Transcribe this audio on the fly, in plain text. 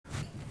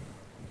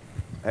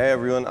Hey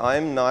everyone,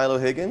 I'm Niall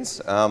O'Higgins.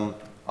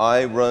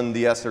 I run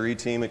the SRE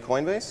team at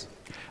Coinbase.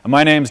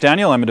 My name's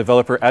Daniel. I'm a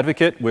developer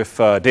advocate with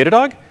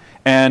Datadog,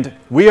 and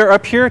we are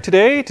up here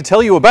today to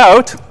tell you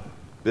about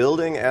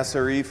building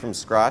SRE from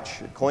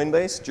scratch at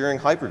Coinbase during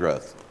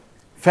hypergrowth.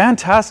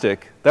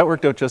 Fantastic. That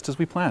worked out just as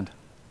we planned.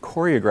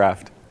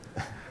 Choreographed.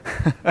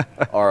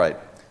 All right.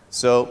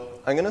 So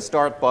I'm going to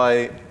start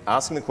by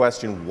asking the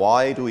question,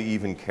 why do we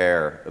even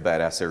care about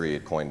SRE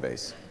at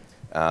Coinbase?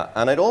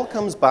 And it all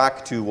comes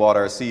back to what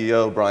our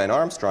CEO, Brian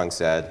Armstrong,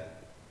 said,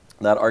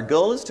 that our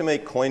goal is to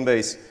make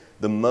Coinbase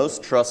the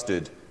most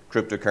trusted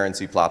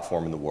cryptocurrency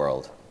platform in the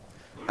world.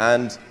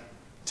 And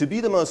to be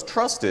the most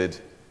trusted,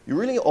 you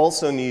really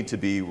also need to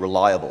be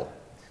reliable.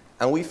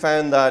 And we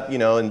found that,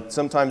 and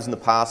sometimes in the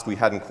past we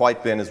hadn't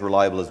quite been as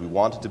reliable as we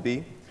wanted to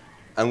be,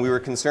 and we were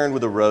concerned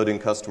with eroding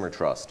customer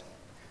trust.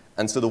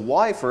 And so the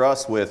why for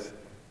us with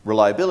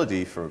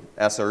reliability for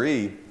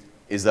SRE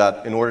is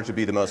that in order to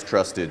be the most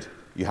trusted,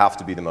 you have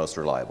to be the most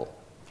reliable.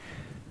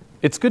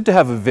 It's good to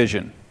have a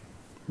vision,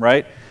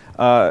 right?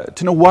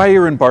 To know why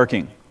you're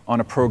embarking on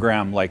a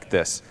program like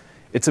this.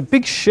 It's a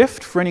big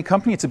shift for any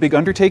company. It's a big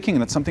undertaking,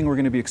 and that's something we're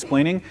going to be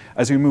explaining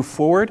as we move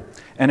forward.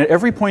 And at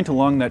every point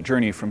along that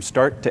journey, from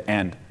start to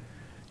end,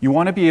 you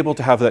want to be able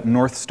to have that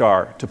North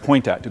Star to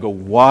point at, to go,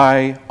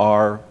 why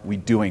are we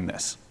doing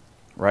this,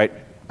 right?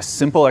 A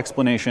simple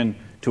explanation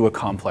to a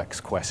complex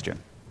question.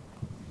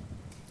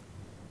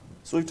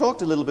 So we've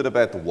talked a little bit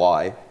about the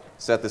why,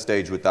 set the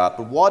stage with that,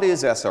 but what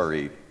is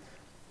SRE?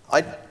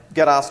 I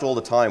get asked all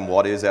the time,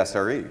 what is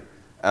SRE?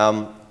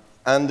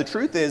 And the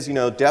truth is,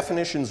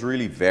 definitions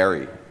really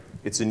vary.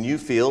 It's a new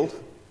field.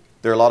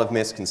 There are a lot of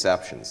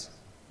misconceptions.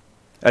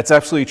 That's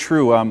absolutely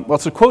true. Well,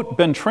 to quote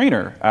Ben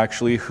Traynor,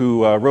 actually,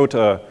 who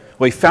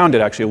he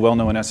founded, actually, a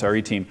well-known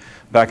SRE team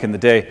back in the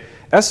day.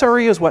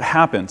 SRE is what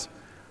happens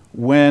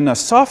when a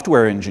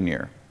software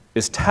engineer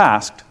is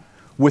tasked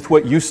with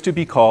what used to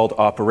be called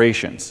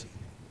operations.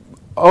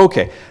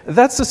 Okay,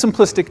 that's a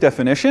simplistic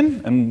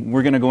definition, and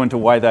we're going to go into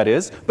why that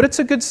is, but it's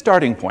a good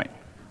starting point.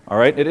 All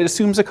right, it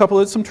assumes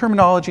some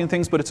terminology and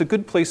things, but it's a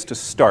good place to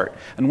start.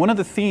 And one of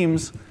the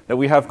themes that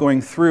we have going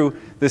through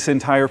this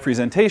entire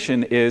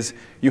presentation is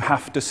you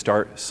have to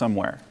start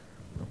somewhere.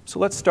 So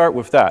let's start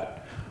with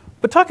that.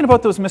 But talking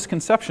about those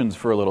misconceptions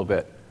for a little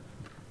bit.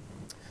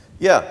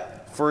 Yeah,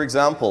 for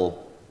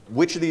example,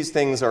 which of these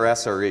things are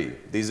SRE?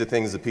 These are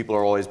things that people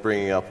are always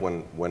bringing up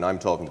when I'm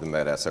talking to them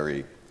about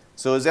SRE.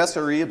 So is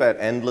SRE about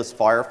endless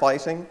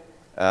firefighting?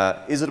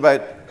 Is it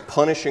about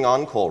punishing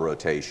on-call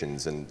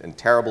rotations and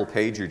terrible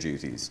pager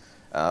duties?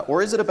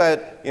 Or is it about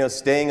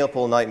staying up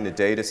all night in a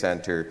data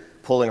center,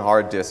 pulling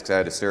hard disks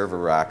out of server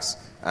racks,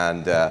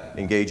 and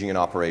engaging in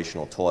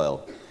operational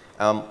toil?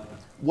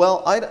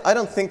 Well, I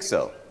don't think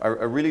so. I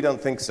really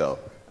don't think so.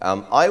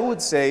 I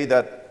would say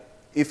that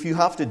if you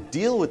have to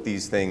deal with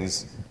these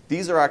things,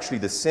 these are actually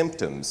the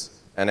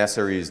symptoms, and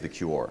SRE is the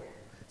cure.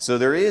 So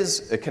there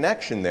is a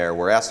connection there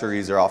where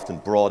SREs are often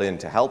brought in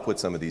to help with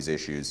some of these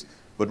issues,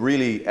 but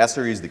really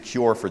SRE is the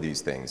cure for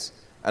these things.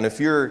 And if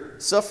you're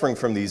suffering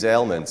from these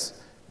ailments,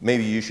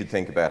 maybe you should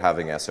think about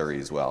having SRE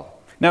as well.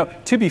 Now,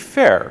 to be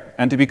fair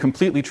and to be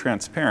completely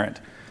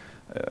transparent,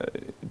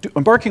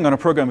 embarking on a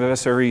program of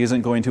SRE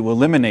isn't going to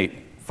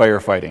eliminate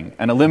firefighting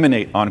and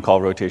eliminate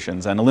on-call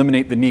rotations and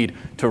eliminate the need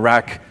to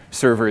rack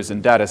servers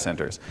and data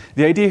centers.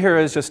 The idea here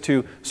is just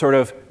to sort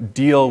of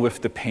deal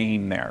with the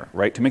pain there,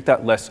 right? To make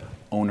that less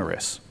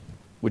onerous.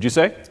 Would you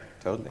say?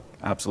 Totally.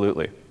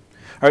 Absolutely. All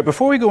right,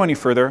 before we go any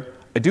further,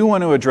 I do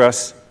want to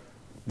address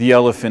the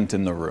elephant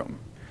in the room.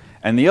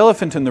 And the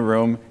elephant in the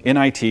room in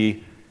IT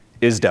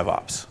is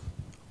DevOps.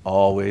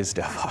 Always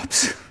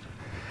DevOps.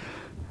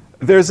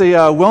 There's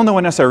a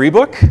well-known SRE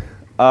book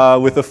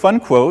with a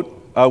fun quote,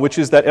 which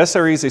is that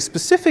SRE is a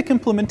specific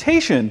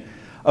implementation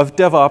of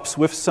DevOps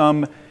with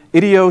some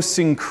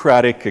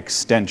idiosyncratic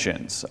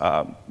extensions.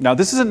 Now,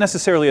 this isn't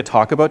necessarily a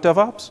talk about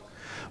DevOps,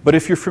 but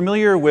if you're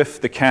familiar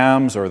with the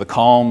CAMs or the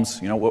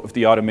CALMs, with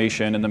the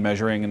automation and the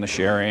measuring and the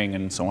sharing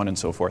and so on and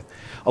so forth,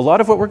 a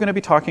lot of what we're going to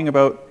be talking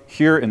about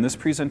here in this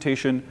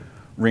presentation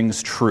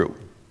rings true,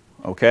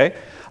 okay?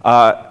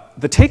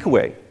 The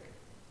takeaway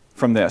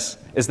from this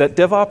is that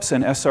DevOps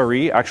and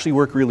SRE actually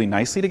work really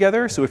nicely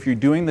together, so if you're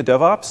doing the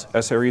DevOps,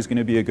 SRE is going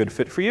to be a good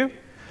fit for you.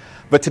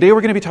 But today we're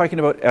going to be talking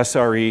about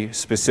SRE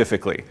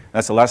specifically.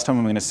 That's the last time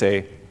I'm going to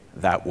say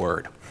that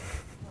word.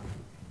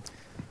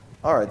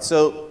 All right,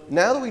 so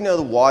now that we know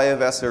the why of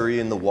SRE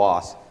and the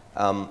what,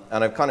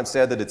 and I've kind of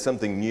said that it's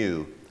something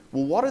new,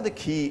 well, what are the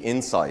key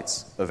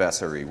insights of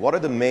SRE? What are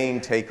the main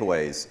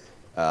takeaways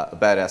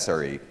about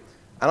SRE?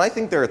 And I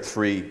think there are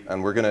three,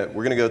 and we're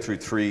gonna go through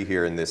three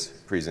here in this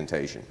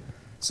presentation.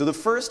 So the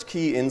first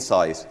key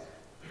insight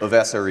of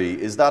SRE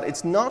is that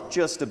it's not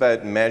just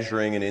about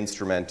measuring and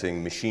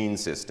instrumenting machine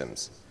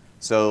systems.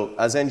 So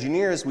as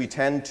engineers, we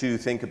tend to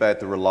think about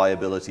the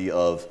reliability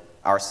of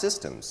our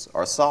systems,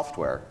 our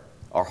software,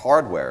 our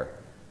hardware.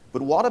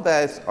 But what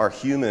about our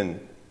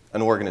human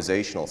and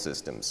organizational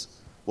systems?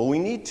 Well, we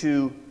need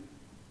to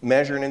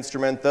measure and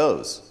instrument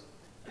those.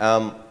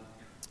 And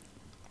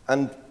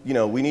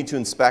we need to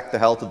inspect the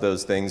health of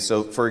those things.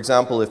 So, for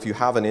example, if you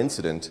have an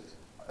incident,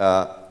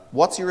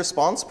 what's your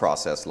response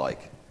process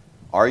like?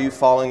 Are you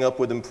following up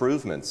with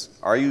improvements?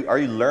 Are you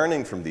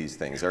learning from these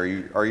things? Are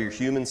your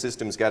human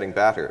systems getting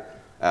better?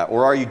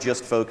 Or are you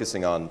just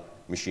focusing on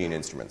machine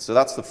instruments? So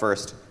that's the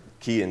first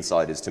key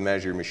insight, is to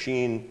measure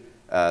machine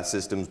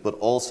systems, but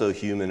also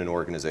human and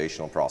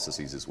organizational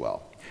processes as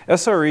well.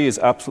 SRE is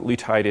absolutely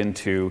tied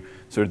into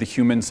sort of the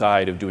human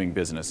side of doing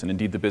business, and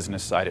indeed the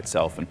business side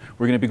itself. And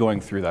we're going to be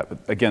going through that.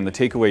 But again, the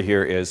takeaway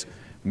here is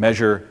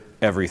measure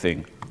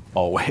everything,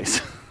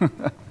 always.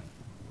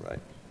 Right.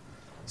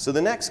 So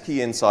the next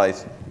key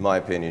insight, in my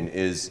opinion,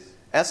 is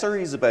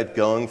SRE is about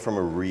going from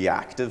a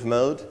reactive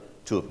mode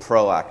to a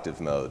proactive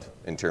mode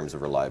in terms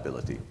of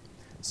reliability.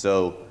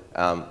 So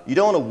you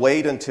don't want to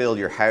wait until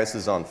your house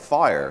is on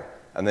fire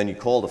and then you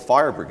call the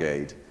fire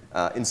brigade.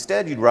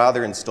 Instead, you'd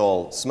rather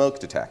install smoke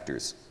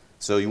detectors.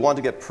 So you want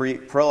to get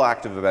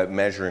proactive about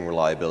measuring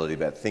reliability,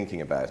 about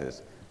thinking about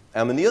it.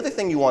 And the other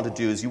thing you want to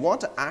do is you want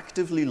to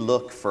actively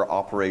look for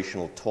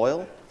operational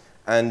toil,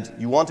 and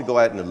you want to go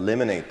out and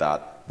eliminate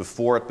that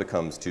before it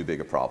becomes too big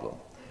a problem.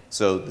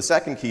 So the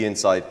second key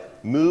insight,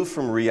 move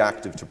from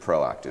reactive to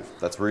proactive.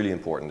 That's really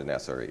important in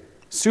SRE.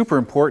 Super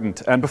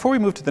important. And before we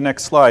move to the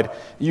next slide,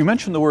 you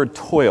mentioned the word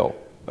toil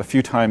a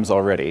few times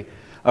already.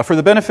 For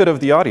the benefit of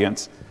the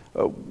audience,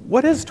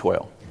 what is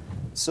toil?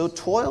 So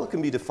toil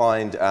can be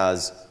defined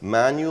as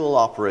manual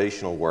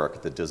operational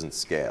work that doesn't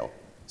scale.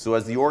 So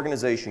as the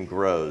organization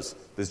grows,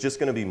 there's just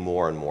going to be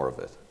more and more of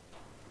it.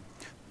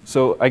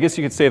 So I guess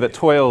you could say that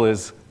toil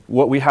is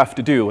what we have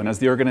to do, and as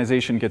the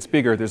organization gets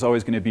bigger, there's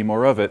always going to be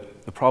more of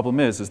it. The problem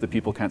is that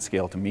people can't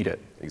scale to meet it.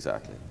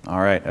 Exactly.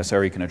 All right,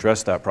 SRE can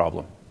address that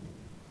problem.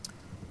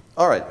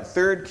 All right, the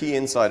third key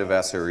insight of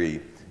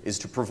SRE is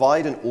to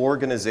provide an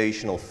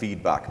organizational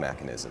feedback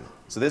mechanism.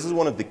 So this is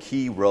one of the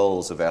key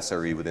roles of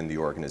SRE within the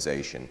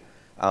organization.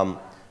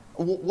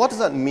 What does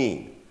that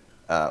mean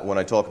when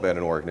I talk about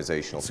an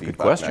organizational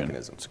feedback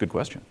mechanism? It's a good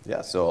question.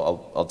 Yeah,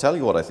 so I'll tell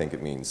you what I think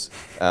it means.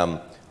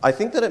 I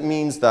think that it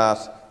means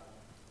that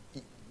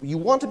you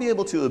want to be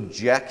able to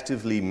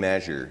objectively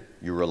measure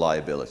your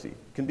reliability.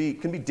 It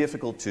can be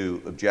difficult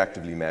to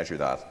objectively measure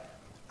that.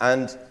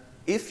 And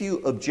if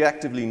you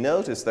objectively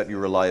notice that your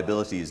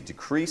reliability is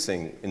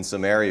decreasing in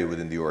some area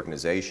within the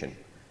organization,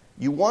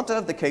 you want to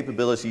have the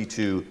capability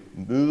to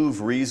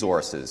move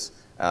resources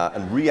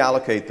and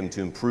reallocate them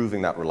to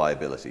improving that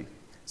reliability.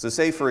 So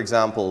say, for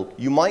example,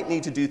 you might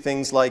need to do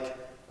things like,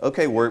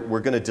 okay, we're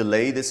going to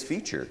delay this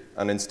feature,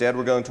 and instead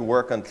we're going to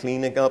work on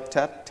cleaning up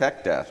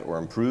tech debt or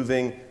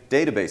improving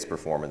database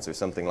performance or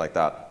something like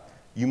that.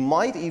 You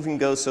might even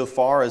go so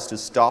far as to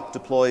stop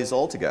deploys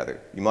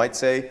altogether. You might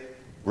say,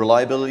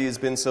 reliability has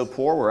been so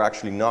poor, we're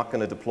actually not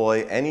going to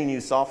deploy any new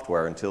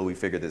software until we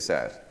figure this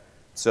out.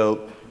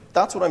 So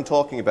that's what I'm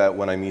talking about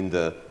when I mean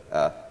the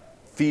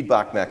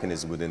feedback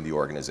mechanism within the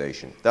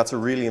organization. That's a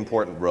really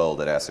important role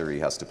that SRE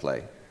has to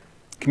play.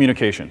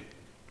 Communication.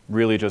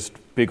 Really just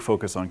big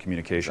focus on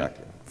communication.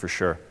 Exactly. For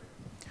sure.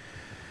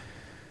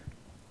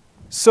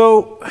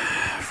 So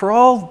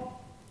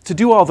to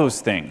do all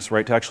those things,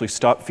 right, to actually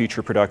stop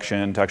feature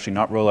production, to actually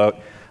not roll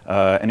out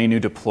any new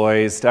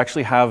deploys, to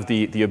actually have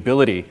the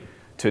ability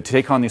to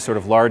take on these sort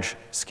of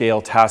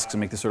large-scale tasks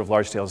and make these sort of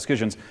large-scale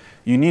decisions,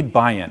 you need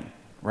buy-in,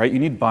 right? You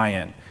need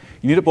buy-in.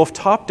 You need it both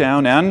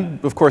top-down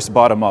and, of course,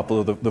 bottom-up,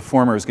 although the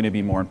former is going to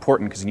be more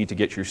important because you need to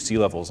get your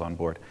C-levels on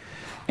board.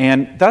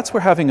 And that's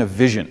where having a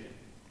vision,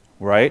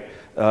 right?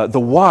 The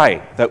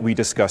why that we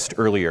discussed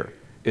earlier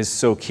is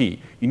so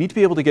key. You need to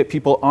be able to get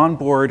people on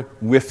board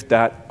with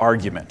that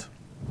argument.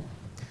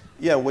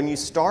 Yeah, when you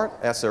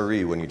start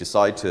SRE, when you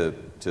decide to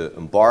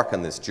embark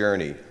on this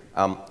journey,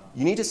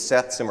 you need to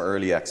set some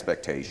early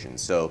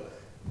expectations. So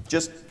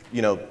just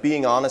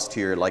being honest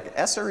here, like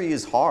SRE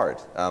is hard.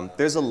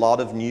 There's a lot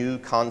of new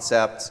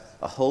concepts,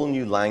 a whole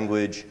new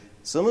language.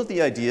 Some of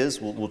the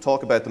ideas, we'll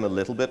talk about them a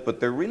little bit, but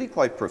they're really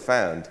quite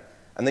profound,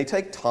 and they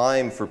take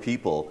time for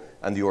people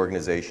and the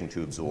organization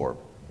to absorb.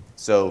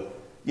 So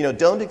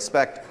don't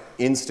expect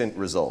instant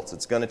results.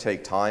 It's going to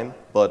take time,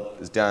 but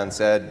as Dan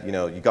said,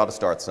 you got to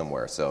start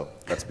somewhere. So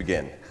let's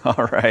begin.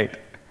 All right.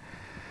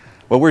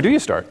 Well, where do you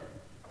start?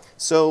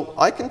 So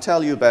I can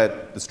tell you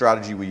about the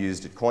strategy we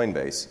used at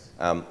Coinbase,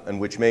 and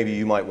which maybe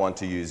you might want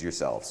to use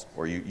yourselves,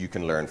 or you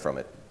can learn from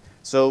it.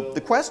 So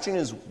the question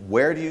is,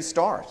 where do you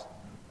start?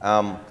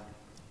 The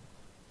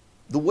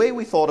way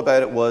we thought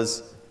about it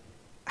was,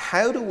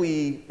 how do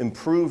we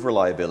improve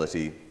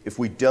reliability if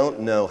we don't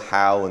know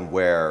how and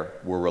where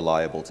we're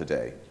reliable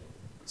today?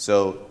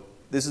 So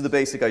this is the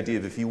basic idea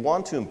of if you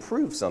want to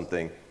improve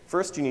something,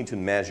 first you need to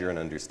measure and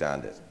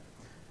understand it.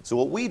 So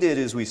what we did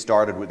is we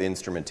started with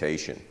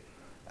instrumentation.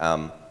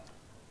 And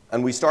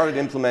we started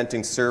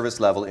implementing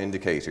service-level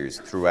indicators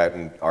throughout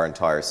our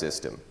entire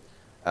system.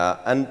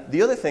 And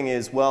the other thing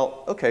is,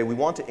 well, okay, we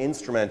want to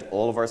instrument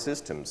all of our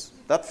systems.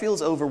 That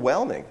feels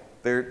overwhelming.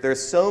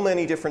 There's so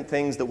many different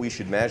things that we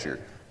should measure.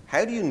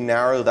 How do you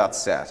narrow that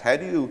set? How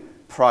do you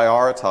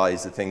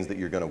prioritize the things that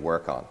you're going to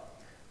work on?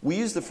 we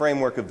use the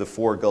framework of the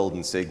 4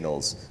 golden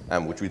signals,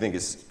 which we think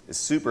is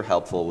super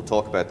helpful. We'll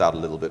talk about that a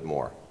little bit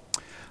more.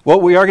 Well,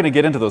 we are going to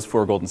get into those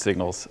 4 golden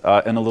signals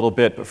in a little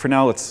bit, but for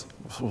now,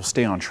 we'll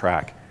stay on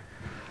track.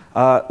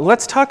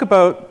 Let's talk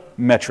about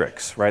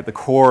metrics, right? The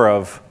core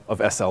of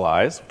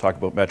SLIs. We'll talk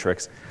about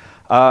metrics.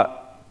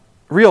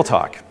 Real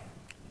talk.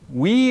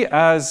 We,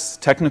 as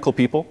technical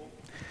people,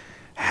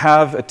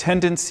 have a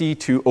tendency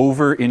to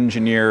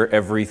over-engineer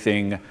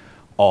everything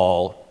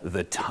all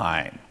the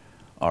time,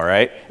 all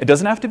right? It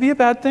doesn't have to be a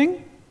bad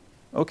thing,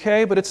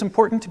 okay? But it's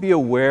important to be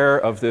aware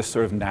of this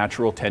sort of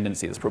natural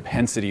tendency, this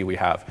propensity we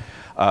have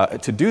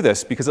to do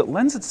this, because it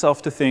lends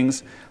itself to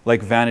things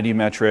like vanity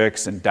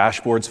metrics and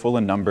dashboards full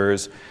of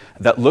numbers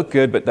that look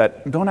good, but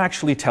that don't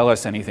actually tell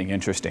us anything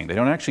interesting. They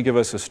don't actually give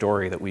us a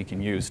story that we can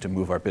use to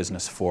move our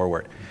business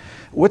forward.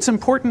 What's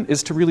important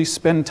is to really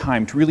spend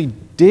time, to really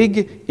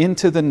dig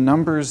into the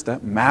numbers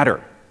that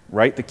matter,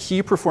 right? The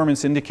key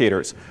performance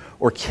indicators,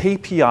 or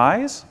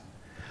KPIs,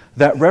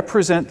 that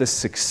represent the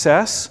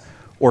success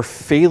or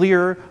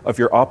failure of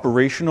your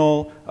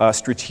operational,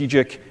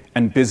 strategic,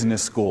 and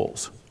business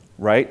goals,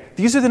 right?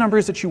 These are the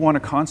numbers that you want to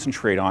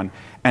concentrate on,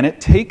 and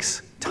it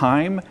takes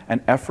time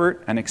and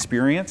effort and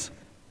experience,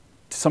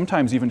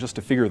 sometimes even just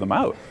to figure them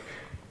out.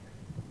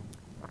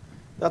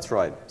 That's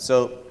right.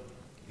 So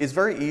it's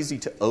very easy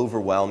to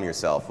overwhelm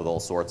yourself with all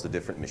sorts of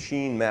different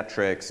machine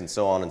metrics and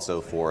so on and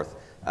so forth.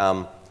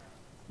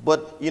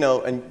 But, you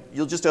know, and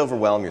you'll just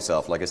overwhelm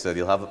yourself. Like I said,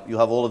 you'll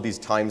have all of these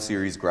time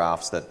series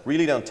graphs that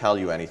really don't tell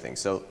you anything.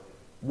 So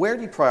where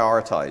do you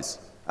prioritize?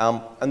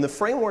 And the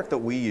framework that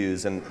we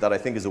use, and that I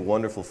think is a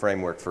wonderful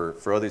framework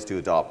for others to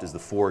adopt, is the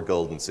 4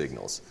 golden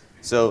signals.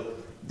 So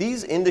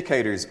these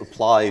indicators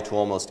apply to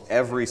almost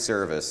every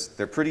service.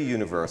 They're pretty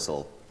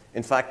universal.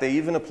 In fact, they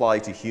even apply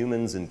to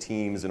humans and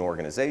teams and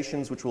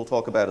organizations, which we'll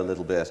talk about a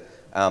little bit.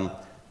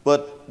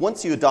 But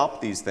once you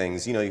adopt these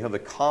things, you know, you have a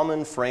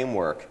common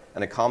framework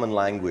and a common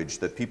language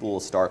that people will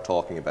start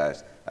talking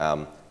about,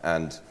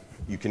 and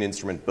you can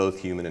instrument both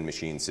human and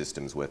machine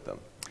systems with them.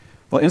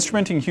 Well,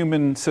 instrumenting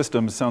human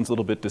systems sounds a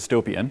little bit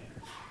dystopian,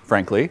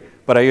 frankly,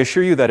 but I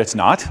assure you that it's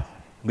not, at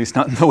least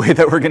not in the way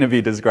that we're going to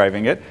be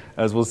describing it,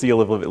 as we'll see a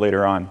little bit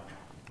later on.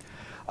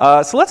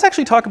 So let's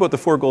actually talk about the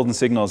 4 golden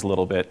signals a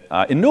little bit.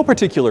 In no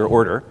particular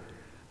order,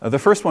 the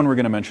first one we're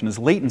going to mention is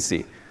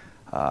latency.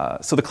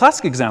 So the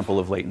classic example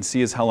of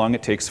latency is how long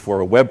it takes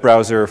for a web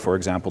browser, for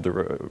example,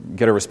 to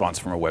get a response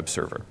from a web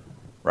server,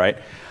 right?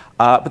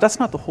 But that's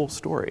not the whole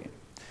story.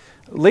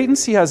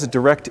 Latency has a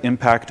direct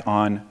impact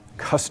on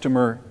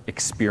customer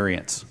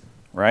experience,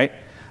 right?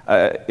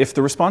 If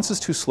the response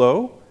is too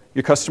slow,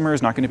 your customer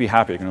is not going to be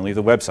happy. They're going to leave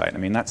the website. I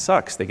mean, that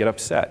sucks. They get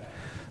upset.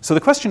 So the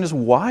question is,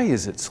 why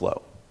is it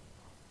slow,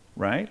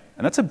 right?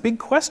 And that's a big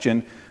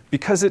question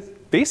because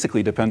it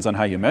basically depends on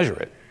how you measure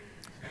it.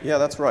 Yeah,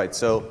 that's right.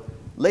 So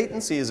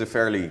latency is a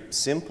fairly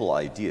simple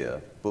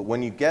idea, but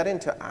when you get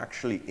into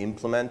actually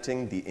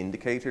implementing the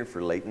indicator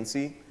for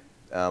latency,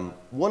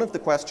 one of the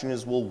questions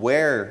is, well,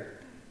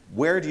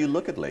 where do you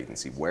look at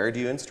latency? Where do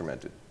you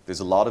instrument it?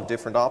 There's a lot of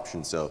different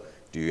options. So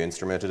do you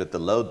instrument it at the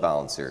load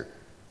balancer,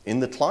 in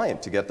the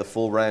client to get the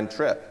full round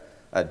trip?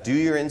 Do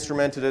you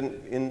instrument it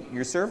in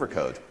your server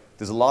code?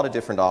 There's a lot of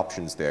different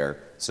options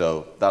there.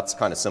 So that's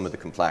kind of some of the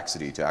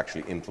complexity to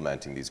actually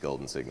implementing these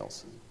golden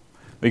signals.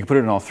 But you could put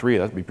it in all 3.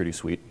 That'd be pretty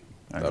sweet.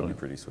 That would be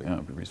pretty sweet. Yeah, that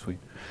would be pretty sweet.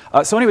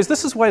 So anyways,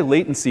 this is why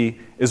latency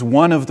is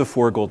one of the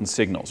 4 golden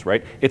signals,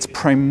 right? It's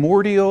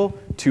primordial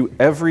to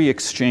every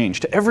exchange,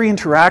 to every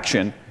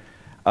interaction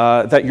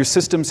that your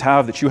systems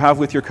have, that you have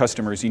with your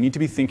customers. You need to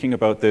be thinking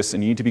about this,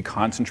 and you need to be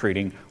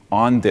concentrating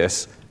on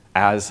this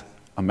as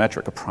a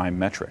metric, a prime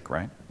metric,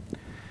 right?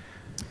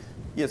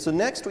 Yeah, so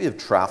next we have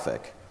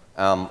traffic.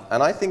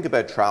 And I think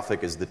about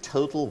traffic as the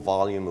total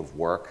volume of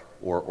work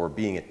or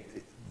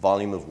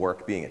volume of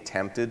work being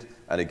attempted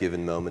at a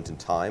given moment in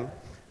time.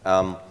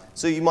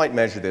 So you might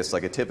measure this,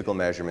 like a typical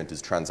measurement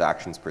is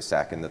transactions per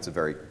second. That's a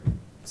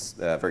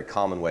very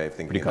common way of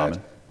thinking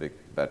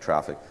about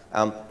traffic.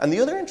 And the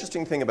other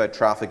interesting thing about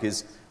traffic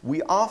is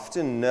we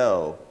often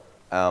know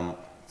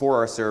for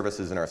our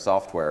services and our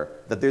software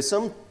that there's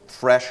some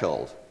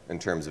threshold in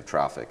terms of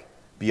traffic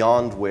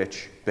beyond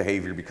which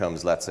behavior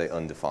becomes, let's say,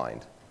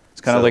 undefined.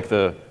 It's kind of like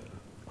the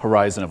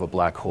horizon of a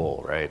black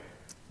hole, right?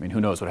 I mean,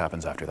 who knows what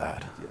happens after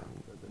that?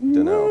 Yeah,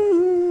 don't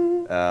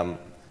know.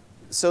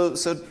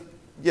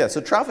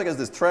 So traffic has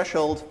this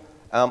threshold,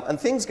 and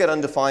things get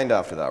undefined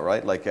after that,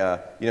 right? Like,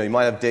 you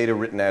might have data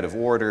written out of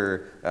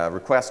order,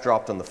 requests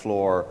dropped on the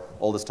floor,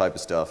 all this type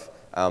of stuff.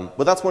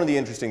 But that's one of the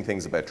interesting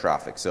things about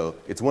traffic. So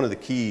it's one of the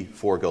key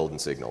 4 golden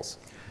signals.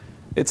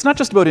 It's not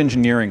just about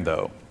engineering,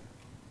 though,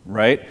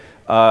 right?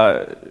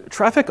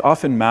 Traffic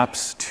often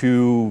maps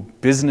to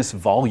business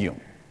volume,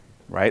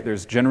 right?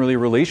 There's generally a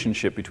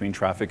relationship between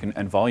traffic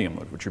and volume,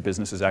 what your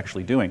business is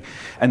actually doing.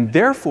 And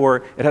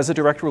therefore, it has a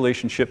direct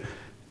relationship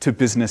to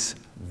business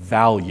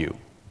value,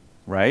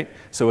 right?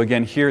 So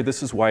again, here,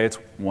 this is why it's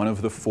one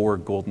of the 4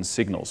 golden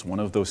signals, one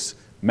of those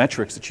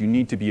metrics that you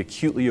need to be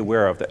acutely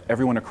aware of, that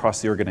everyone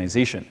across the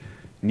organization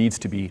needs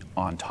to be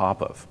on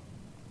top of.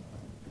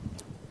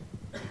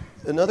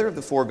 Another of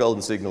the four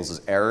golden signals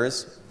is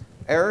errors.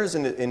 Error is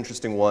an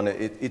interesting one.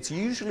 It's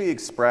usually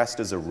expressed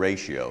as a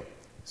ratio.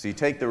 So you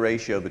take the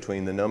ratio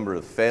between the number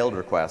of failed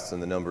requests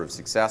and the number of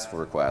successful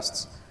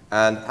requests.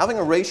 And having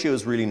a ratio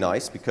is really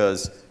nice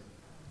because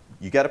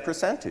you get a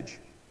percentage.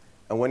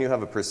 And when you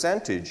have a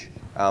percentage,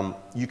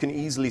 you can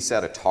easily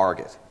set a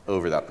target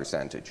over that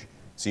percentage.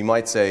 So you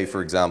might say,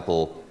 for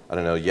example, I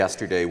don't know,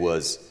 yesterday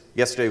was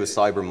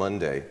Cyber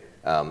Monday.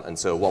 And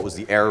so what was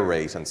the error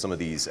rate on some of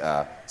these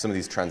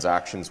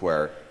transactions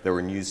where there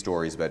were news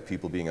stories about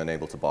people being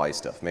unable to buy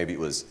stuff? Maybe it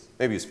was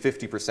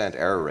 50%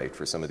 error rate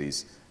for some of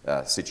these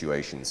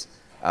situations.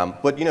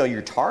 But you know,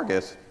 your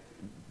target,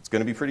 it's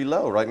going to be pretty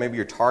low, right? Maybe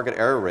your target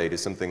error rate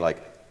is something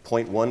like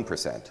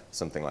 0.1%,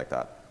 something like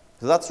that.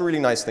 So that's the really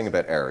nice thing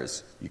about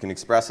errors. You can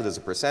express it as a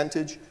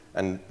percentage,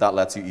 and that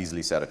lets you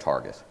easily set a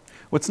target.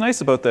 What's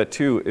nice about that,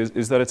 too,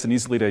 is that it's an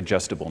easily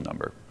digestible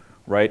number.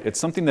 Right? It's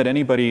something that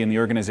anybody in the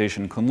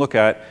organization can look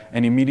at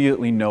and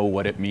immediately know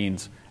what it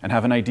means and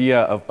have an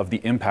idea of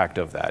the impact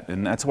of that.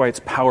 And that's why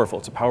it's powerful.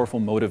 It's a powerful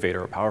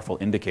motivator, a powerful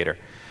indicator.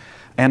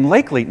 And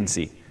like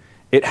latency,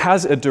 it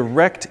has a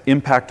direct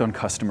impact on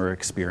customer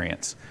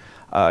experience.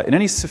 In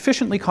any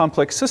sufficiently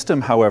complex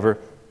system, however,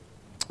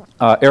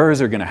 errors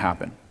are going to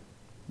happen.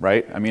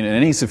 Right? I mean, in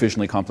any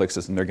sufficiently complex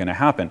system, they're going to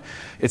happen.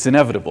 It's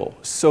inevitable.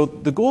 So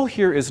the goal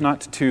here is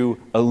not to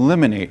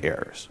eliminate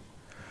errors.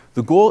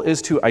 The goal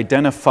is to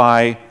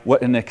identify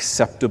what an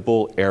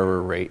acceptable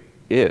error rate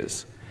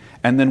is.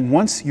 And then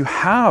once you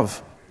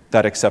have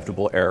that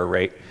acceptable error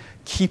rate,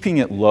 keeping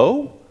it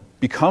low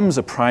becomes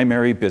a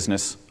primary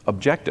business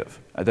objective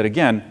that,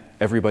 again,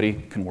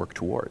 everybody can work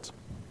towards.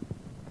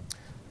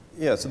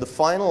 Yeah, so the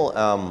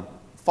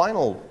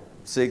final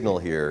signal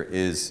here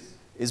is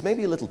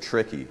maybe a little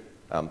tricky.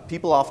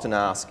 People often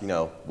ask, you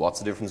know, what's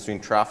the difference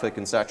between traffic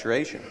and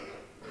saturation?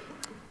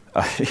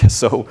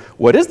 So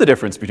what is the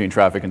difference between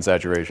traffic and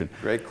saturation?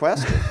 Great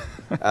question.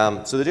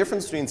 So the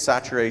difference between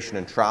saturation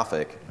and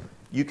traffic,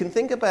 you can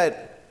think about,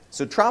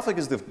 so traffic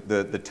is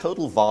the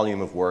total volume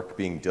of work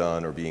being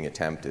done or being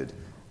attempted.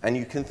 And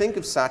you can think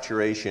of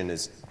saturation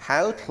as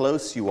how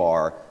close you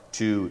are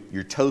to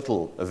your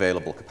total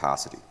available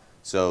capacity.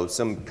 So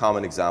some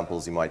common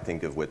examples you might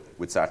think of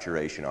with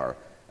saturation are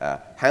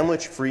how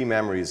much free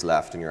memory is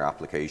left in your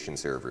application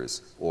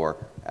servers,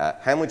 or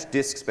how much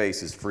disk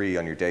space is free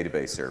on your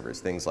database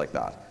servers, things like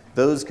that.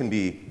 Those can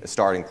be a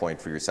starting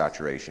point for your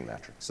saturation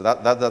metric. So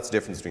that's the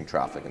difference between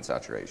traffic and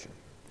saturation.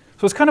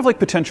 So it's kind of like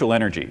potential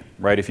energy,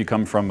 right? If you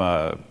come from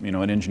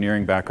an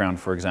engineering background,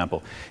 for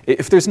example.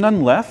 If there's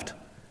none left,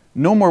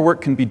 no more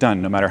work can be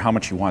done, no matter how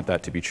much you want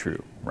that to be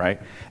true,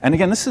 right? And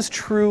again, this is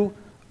true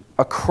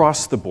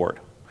across the board.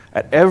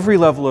 At every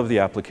level of the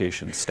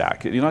application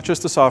stack, not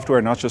just the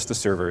software, not just the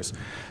servers.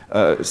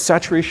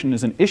 Saturation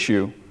is an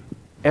issue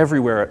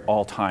everywhere at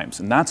all times.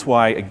 And that's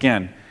why,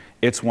 again,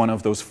 it's one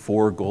of those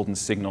four golden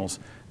signals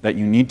that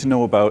you need to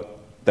know about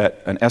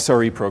that an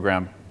SRE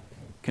program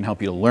can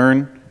help you to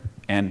learn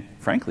and,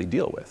 frankly,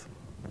 deal with.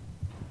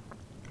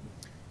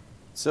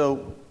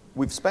 So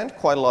we've spent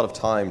quite a lot of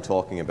time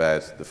talking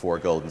about the four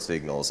golden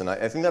signals, and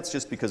I think that's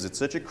just because it's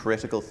such a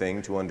critical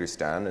thing to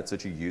understand. It's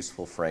such a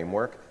useful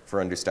framework for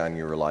understanding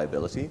your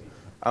reliability.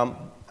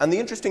 And the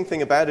interesting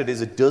thing about it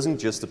is it doesn't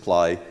just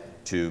apply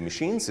to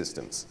machine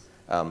systems.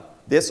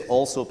 This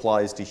also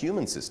applies to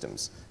human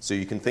systems. So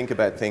you can think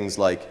about things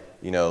like,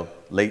 you know,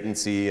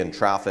 latency and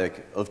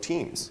traffic of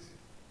teams.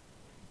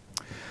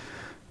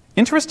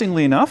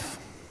 Interestingly enough,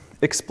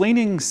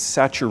 explaining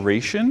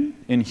saturation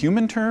in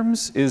human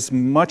terms is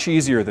much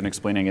easier than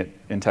explaining it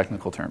in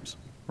technical terms,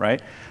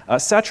 right?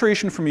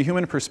 Saturation from a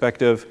human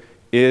perspective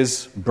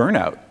is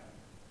burnout,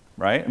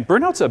 right? And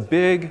burnout's a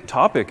big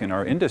topic in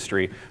our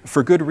industry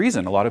for good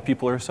reason. A lot of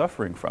people are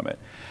suffering from it.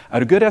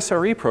 A good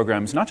SRE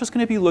program is not just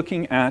going to be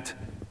looking at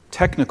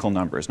technical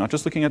numbers, not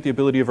just looking at the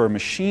ability of our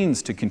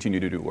machines to continue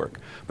to do work,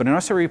 but an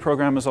SRE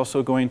program is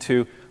also going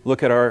to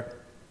look at our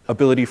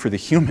ability for the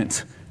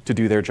humans to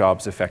do their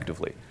jobs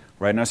effectively.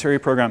 Right? An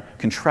SRE program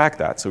can track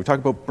that. So we talk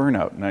about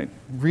burnout, and I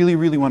really,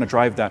 really want to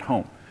drive that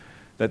home,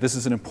 that this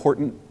is an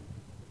important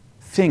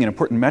thing, an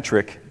important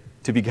metric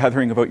to be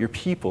gathering about your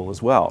people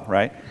as well,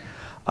 right?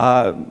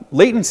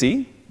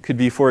 Latency could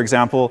be, for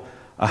example,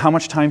 how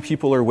much time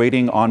people are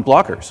waiting on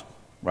blockers,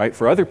 right,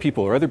 for other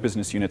people or other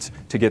business units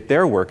to get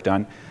their work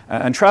done.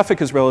 And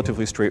traffic is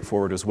relatively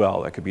straightforward as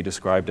well. That could be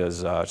described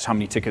as just how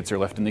many tickets are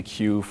left in the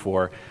queue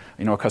for,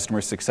 you know, a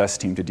customer success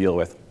team to deal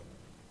with.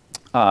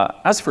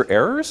 As for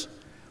errors,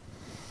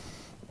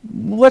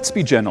 let's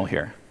be gentle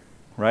here,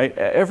 right?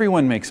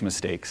 Everyone makes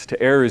mistakes.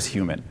 To err is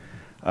human.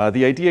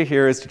 The idea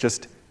here is to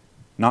just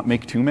not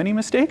make too many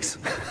mistakes,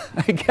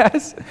 I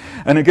guess.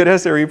 And a good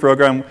SRE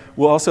program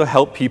will also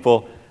help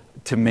people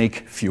to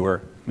make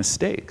fewer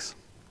mistakes.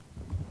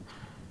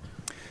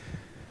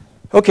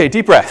 Okay,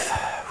 deep breath.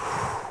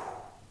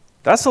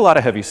 That's a lot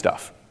of heavy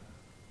stuff,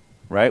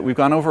 right? We've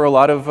gone over a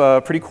lot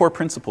of pretty core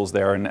principles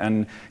there,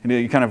 and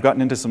you kind of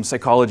gotten into some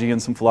psychology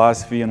and some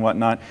philosophy and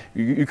whatnot.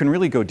 You can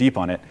really go deep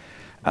on it.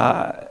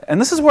 And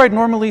this is where I'd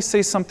normally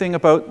say something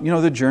about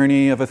the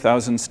journey of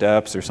 1,000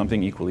 steps or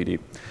something equally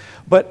deep.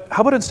 But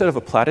how about instead of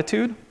a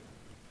platitude,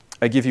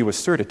 I give you a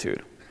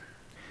certitude.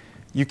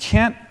 You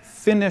can't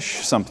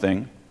finish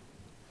something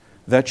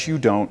that you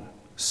don't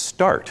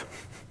start.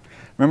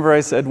 Remember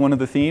I said one of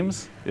the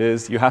themes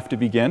is you have to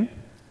begin,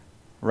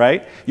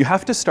 right? You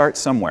have to start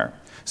somewhere.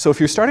 So if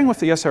you're starting with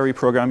the SRE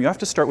program, you have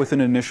to start with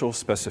an initial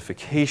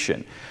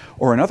specification,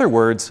 or in other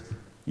words,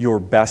 your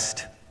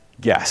best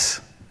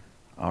guess,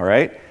 all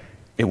right?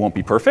 It won't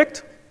be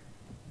perfect.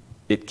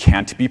 It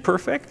can't be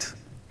perfect.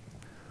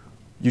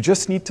 You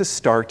just need to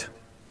start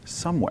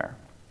somewhere.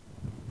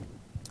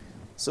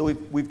 So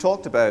we've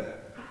talked about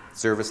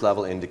service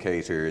level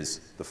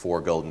indicators, the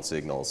 4 golden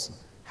signals.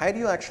 How do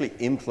you actually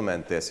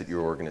implement this at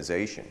your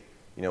organization?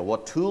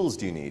 What tools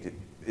do you need?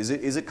 Is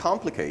it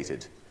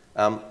complicated?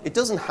 It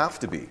doesn't have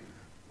to be.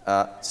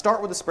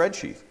 Start with a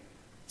spreadsheet.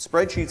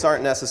 Spreadsheets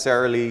aren't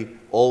necessarily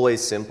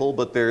always simple,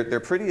 but they're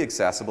pretty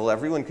accessible.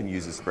 Everyone can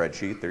use a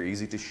spreadsheet. They're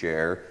easy to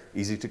share,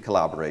 easy to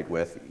collaborate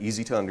with,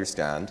 easy to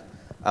understand.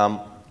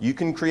 You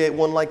can create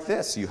one like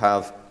this. You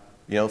have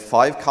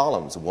 5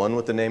 columns, one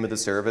with the name of the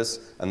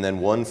service, and then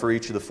one for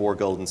each of the 4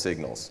 golden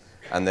signals.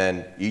 And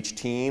then each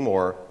team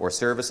or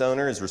service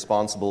owner is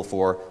responsible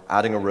for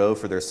adding a row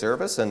for their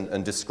service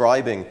and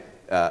describing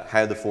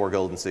how the 4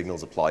 golden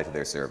signals apply to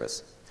their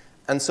service.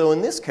 And so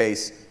in this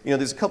case,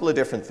 there's a couple of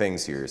different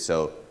things here.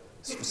 So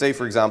say,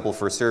 for example,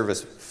 for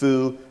service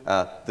foo,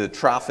 the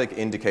traffic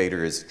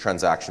indicator is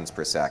transactions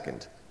per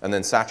second. And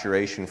then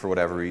saturation, for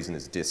whatever reason,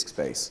 is disk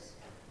space.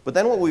 But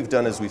then what we've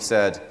done is we've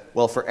said,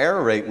 well, for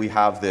error rate, we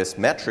have this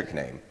metric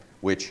name,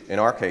 which in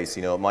our case,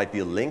 it might be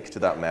a link to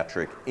that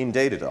metric in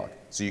Datadog.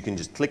 So you can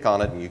just click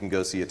on it and you can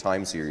go see a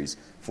time series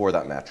for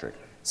that metric.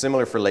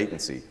 Similar for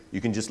latency.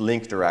 You can just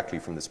link directly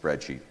from the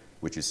spreadsheet,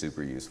 which is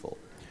super useful.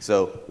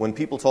 So when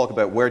people talk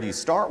about where do you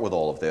start with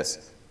all of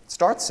this,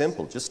 start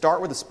simple. Just start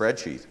with a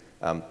spreadsheet.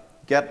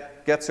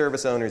 Get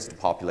service owners to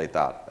populate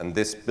that, and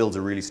this builds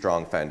a really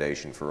strong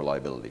foundation for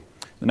reliability.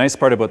 The nice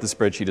part about the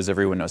spreadsheet is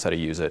everyone knows how to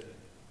use it,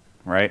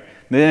 right?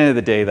 At the end of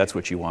the day, that's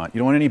what you want. You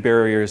don't want any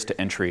barriers to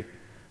entry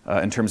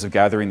in terms of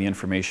gathering the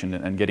information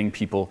and getting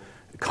people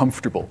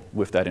comfortable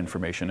with that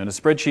information. And a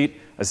spreadsheet,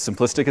 as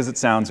simplistic as it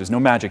sounds, there's no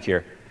magic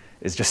here,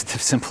 is just the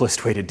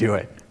simplest way to do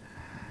it.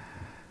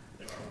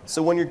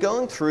 So when you're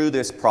going through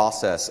this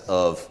process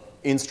of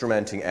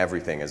instrumenting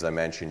everything, as I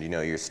mentioned,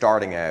 you're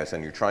starting out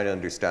and you're trying to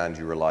understand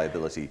your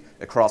reliability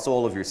across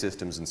all of your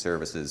systems and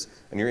services,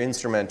 and you're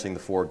instrumenting the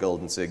 4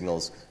 golden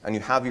signals, and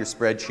you have your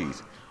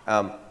spreadsheet.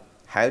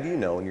 How do you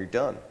know when you're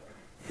done?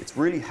 It's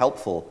really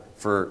helpful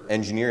for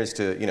engineers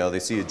to, they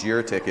see a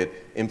JIRA ticket,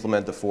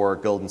 implement the 4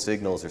 golden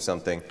signals or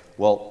something.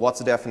 Well, what's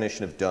the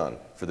definition of done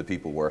for the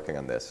people working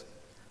on this?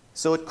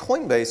 So at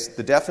Coinbase,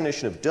 the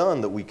definition of done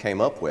that we came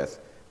up with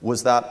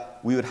was that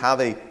we would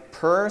have a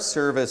per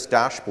service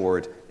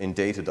dashboard in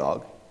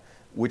Datadog,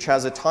 which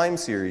has a time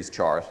series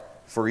chart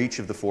for each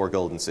of the 4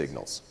 golden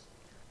signals.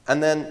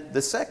 And then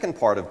the second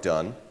part of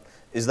done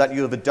is that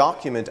you have a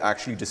document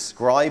actually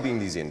describing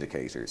these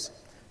indicators.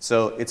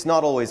 So it's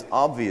not always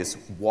obvious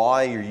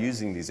why you're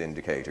using these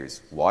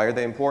indicators. Why are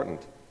they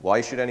important?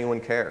 Why should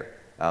anyone care?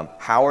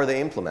 How are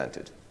they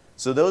implemented?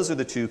 So those are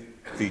the 2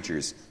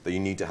 features that you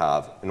need to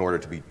have in order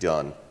to be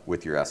done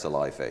with your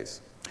SLI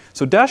phase.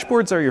 So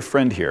dashboards are your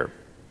friend here,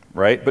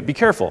 right? But be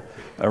careful.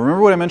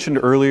 Remember what I mentioned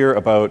earlier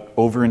about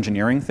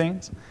over-engineering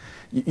things?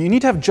 You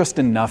need to have just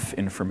enough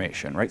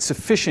information, right?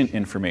 Sufficient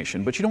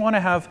information, but you don't want to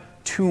have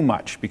too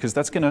much because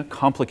that's going to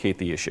complicate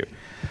the issue.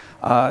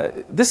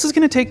 This is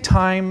going to take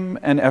time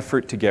and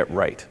effort to get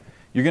right.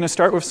 You're going to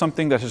start with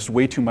something that has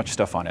way too much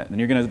stuff on it.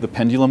 And the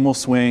pendulum will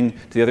swing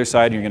to the other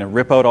side, and you're going to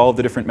rip out all of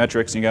the different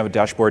metrics, and you have a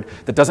dashboard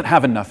that doesn't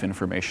have enough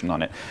information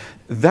on it.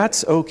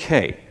 That's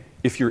okay.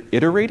 If you're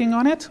iterating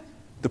on it,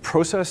 the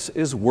process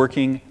is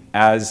working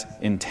as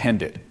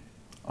intended,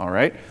 all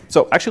right?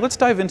 So actually, let's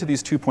dive into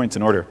these 2 points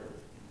in order.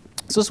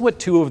 So this is what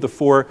 2 of the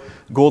 4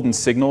 golden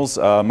signals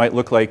might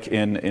look like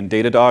in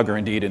Datadog, or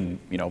indeed in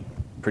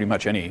pretty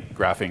much any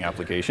graphing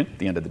application at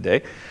the end of the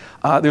day.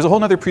 There's a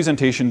whole other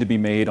presentation to be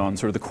made on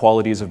sort of the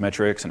qualities of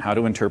metrics and how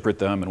to interpret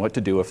them and what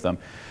to do with them.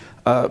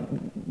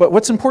 But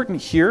what's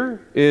important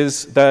here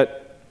is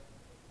that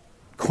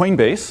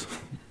Coinbase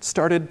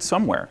started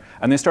somewhere,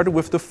 and they started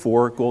with the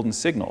 4 golden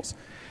signals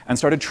and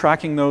started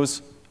tracking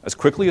those as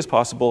quickly as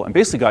possible and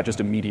basically got just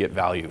immediate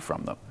value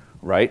from them,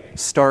 right?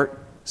 Start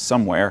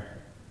somewhere.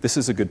 This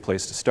is a good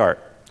place to start.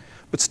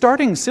 But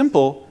starting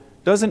simple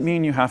doesn't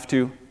mean you have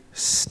to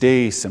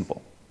stay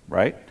simple,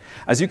 right?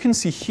 As you can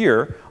see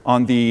here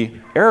on the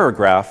error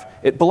graph,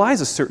 it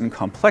belies a certain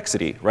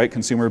complexity, right?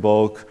 Consumer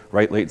bulk,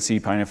 write latency,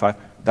 Pioneer 5,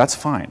 that's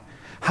fine.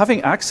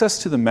 Having access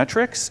to the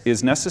metrics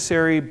is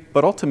necessary,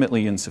 but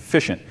ultimately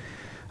insufficient.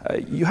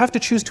 You have to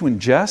choose to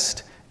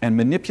ingest and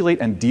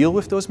manipulate and deal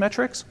with those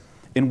metrics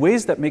in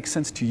ways that make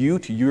sense to you,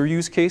 to your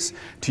use case,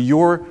 to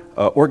your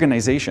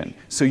organization.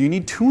 So you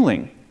need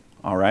tooling,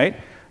 all right,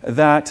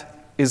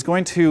 that is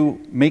going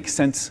to make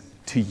sense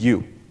to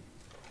you.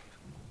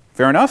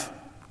 Fair enough?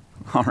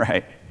 All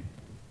right.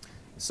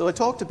 So I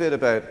talked a bit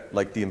about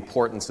like the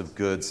importance of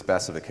good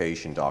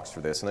specification docs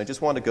for this, and I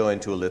just want to go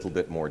into a little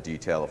bit more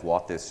detail of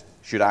what this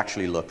should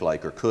actually look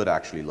like or could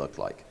actually look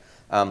like.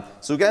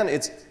 So again,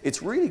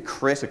 it's really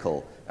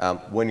critical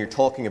when you're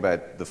talking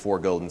about the 4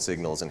 golden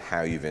signals and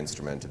how you've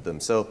instrumented them.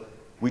 So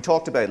we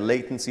talked about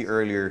latency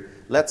earlier.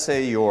 Let's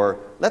say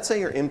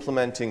you're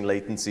implementing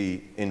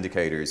latency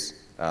indicators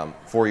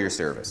for your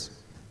service,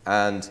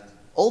 and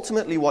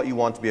ultimately what you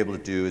want to be able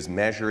to do is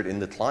measure it in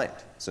the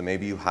client. So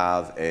maybe you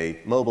have a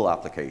mobile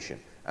application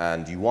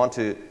and you want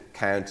to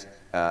count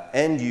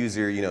end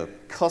user,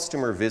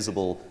 customer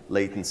visible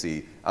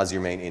latency as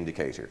your main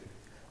indicator.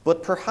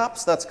 But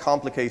perhaps that's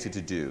complicated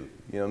to do.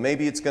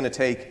 Maybe it's going to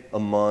take a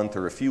month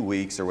or a few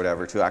weeks or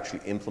whatever to actually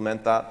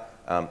implement that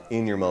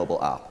in your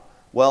mobile app.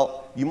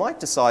 Well, you might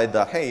decide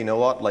that, hey, you know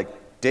what, like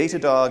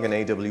Datadog and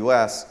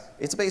AWS,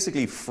 it's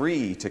basically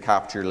free to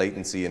capture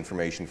latency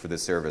information for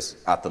this service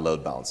at the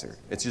load balancer.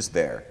 It's just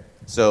there.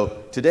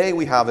 So today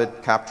we have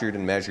it captured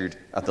and measured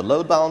at the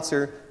load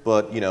balancer,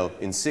 but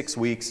in 6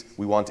 weeks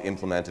we want to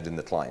implement it in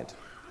the client.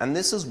 And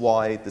this is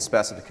why the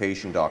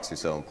specification docs are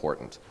so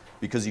important,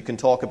 because you can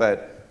talk about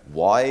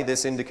why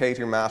this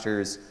indicator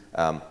matters,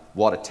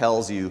 what it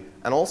tells you,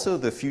 and also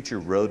the future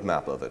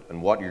roadmap of it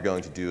and what you're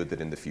going to do with it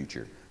in the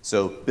future.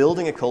 So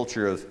building a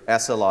culture of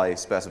SLI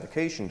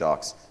specification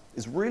docs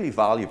is really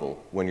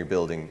valuable when you're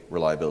building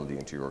reliability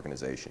into your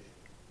organization.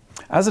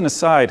 As an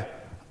aside,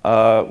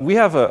 we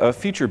have a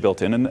feature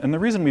built in, and the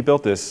reason we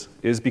built this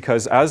is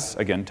because as,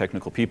 again,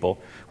 technical people,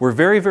 we're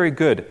very, very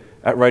good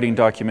at writing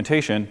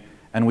documentation,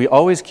 and we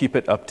always keep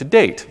it up to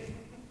date.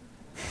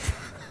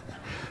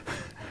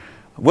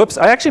 Whoops,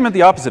 I actually meant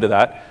the opposite of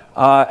that.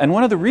 And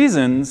one of the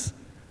reasons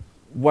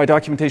why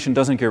documentation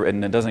doesn't get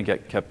written and doesn't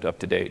get kept up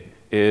to date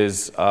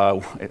is,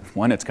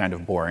 one, it's kind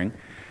of boring,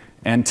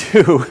 and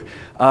two,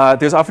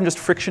 there's often just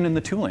friction in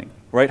the tooling,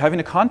 right?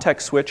 Having a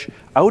context switch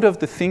out of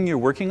the thing you're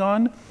working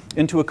on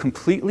into a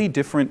completely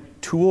different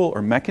tool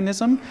or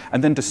mechanism,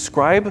 and then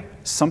describe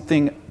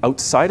something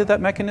outside of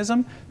that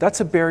mechanism, that's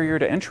a barrier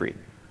to entry,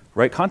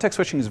 right? Context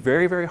switching is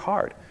very, very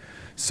hard.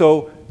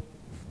 So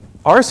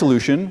our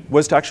solution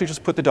was to actually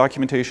just put the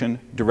documentation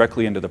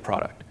directly into the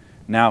product.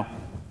 Now,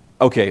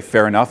 okay,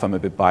 fair enough, I'm a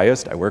bit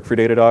biased. I work for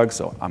Datadog,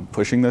 so I'm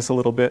pushing this a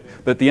little bit.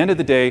 But at the end of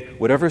the day,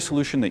 whatever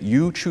solution that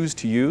you choose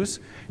to use,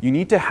 you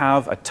need to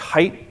have a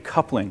tight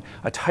coupling,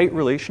 a tight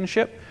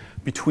relationship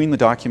between the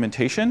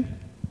documentation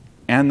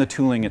and the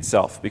tooling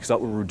itself, because that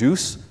will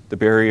reduce the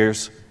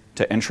barriers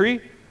to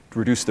entry,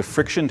 reduce the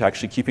friction to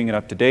actually keeping it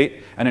up to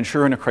date, and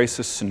ensure in a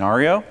crisis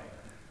scenario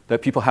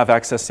that people have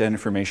access to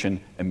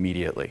information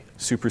immediately.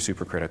 Super,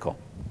 super critical.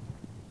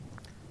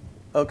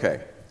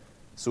 Okay.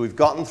 So we've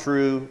gotten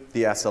through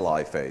the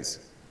SLI phase.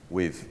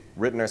 We've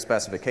written our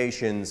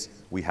specifications.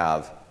 We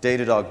have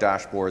Datadog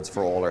dashboards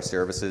for all our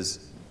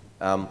services.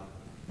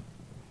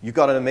 You've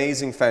got an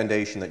amazing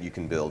foundation that you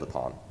can build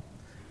upon.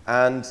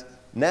 And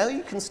now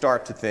you can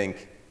start to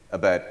think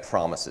about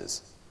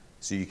promises.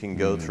 So you can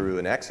go through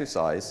an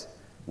exercise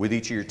with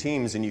each of your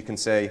teams and you can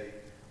say,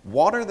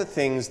 what are the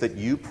things that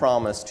you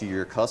promise to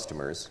your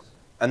customers?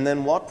 And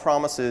then what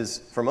promises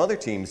from other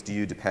teams do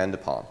you depend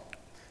upon?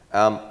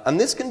 And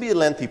this can be a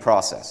lengthy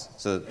process.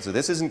 So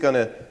this isn't going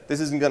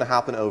to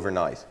happen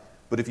overnight.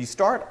 But if you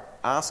start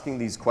asking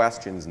these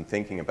questions and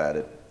thinking about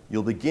it,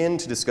 you'll begin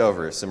to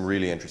discover some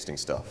really interesting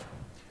stuff.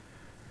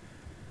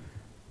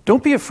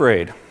 Don't be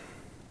afraid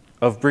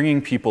of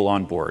bringing people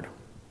on board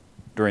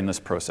during this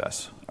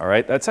process. All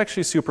right? That's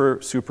actually super,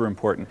 super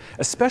important,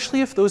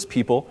 especially if those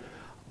people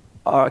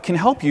can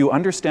help you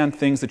understand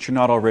things that you're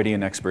not already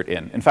an expert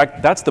in. In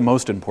fact, that's the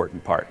most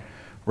important part.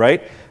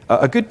 Right?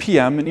 A good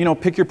PM, and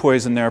pick your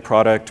poison there,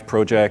 product,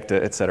 project,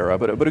 et cetera,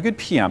 but a good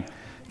PM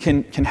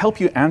can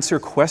help you answer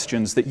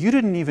questions that you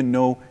didn't even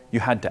know you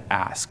had to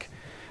ask.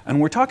 And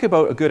when we're talking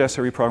about a good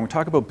SRE program, we're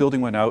talking about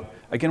building one out.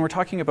 Again, we're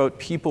talking about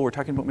people, we're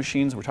talking about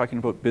machines, we're talking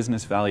about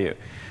business value.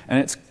 And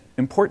it's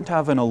important to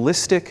have an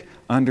holistic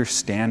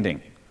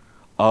understanding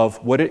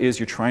of what it is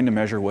you're trying to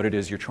measure, what it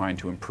is you're trying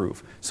to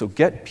improve. So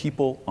get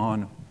people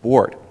on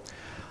board.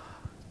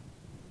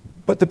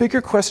 But the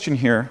bigger question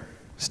here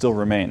still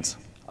remains.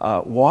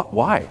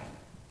 Why?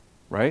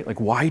 Right? Like,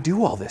 why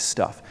do all this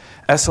stuff?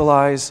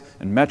 SLIs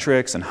and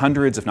metrics and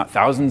hundreds, if not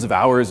thousands of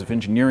hours of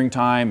engineering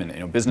time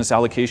and business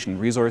allocation,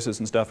 resources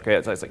and stuff. Okay,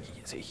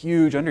 it's a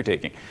huge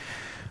undertaking.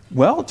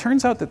 Well, it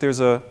turns out that there's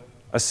a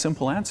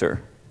simple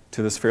answer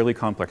to this fairly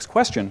complex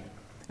question,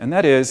 and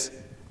that is,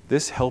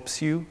 this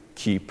helps you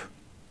keep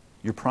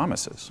your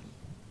promises.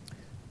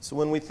 So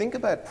when we think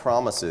about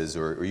promises,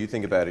 or you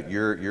think about it,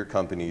 your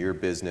company, your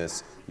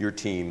business, your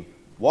team,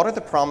 what are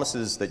the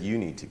promises that you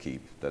need to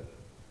keep that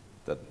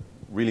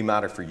really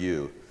matter for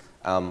you?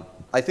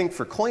 I think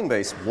for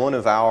Coinbase, one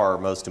of our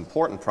most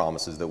important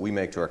promises that we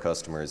make to our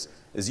customers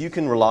is you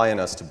can rely on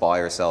us to buy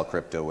or sell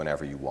crypto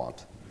whenever you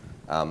want.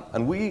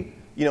 And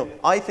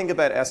I think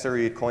about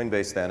SRE at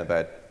Coinbase then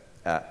about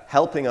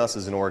helping us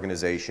as an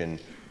organization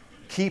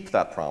keep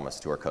that promise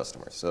to our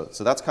customers.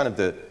 So that's kind of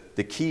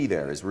the key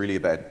there, is really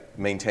about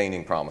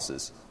maintaining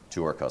promises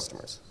to our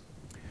customers.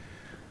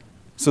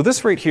 So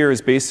this right here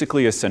is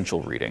basically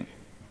essential reading.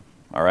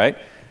 All right?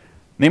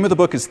 Name of the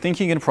book is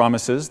Thinking in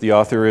Promises. The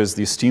author is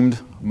the esteemed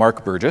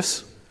Mark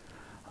Burgess.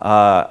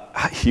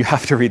 You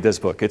have to read this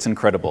book. It's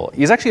incredible.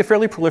 He's actually a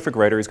fairly prolific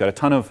writer. He's got a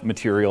ton of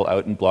material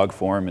out in blog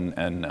form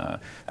and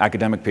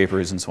academic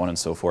papers and so on and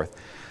so forth.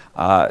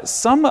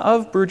 Some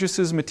of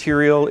Burgess's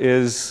material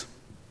is,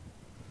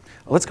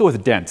 let's go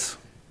with dense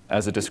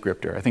as a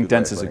descriptor. I think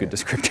dense is a good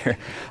descriptor.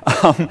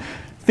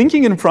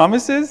 Thinking in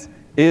Promises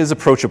is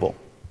approachable.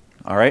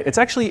 All right? It's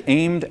actually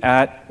aimed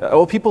at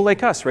people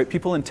like us, right?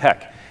 People in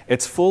tech.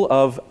 It's full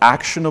of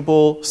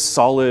actionable,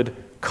 solid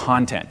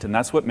content, and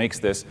that's what makes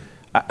this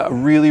a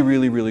really,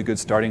 really, really good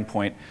starting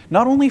point,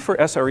 not only for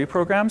SRE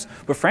programs,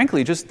 but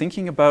frankly, just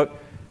thinking about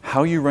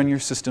how you run your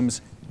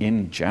systems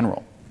in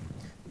general.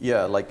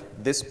 Yeah,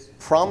 like this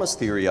promise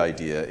theory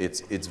idea,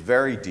 it's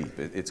very deep.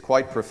 It's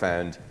quite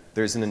profound.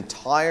 There's an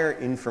entire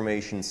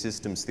information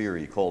systems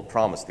theory called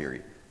promise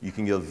theory. You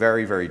can go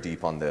very, very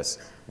deep on this.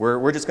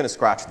 We're just going to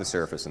scratch the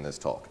surface in this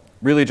talk.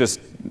 Really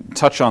just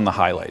touch on the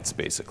highlights,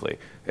 basically.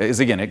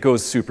 Again, it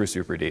goes super,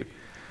 super deep.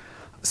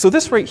 So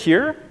this right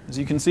here, as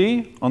you can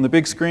see on the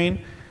big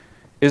screen,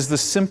 is the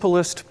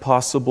simplest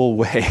possible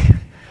way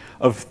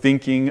of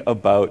thinking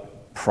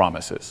about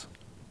promises.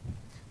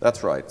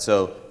 That's right.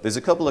 So there's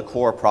a couple of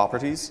core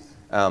properties.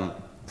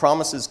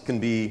 Promises can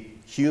be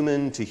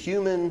human to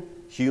human,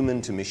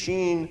 human to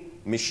machine,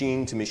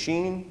 machine to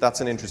machine.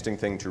 That's an interesting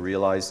thing to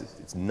realize.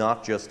 It's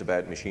not just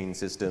about machine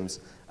systems.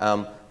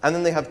 And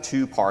then they have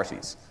two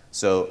parties.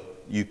 So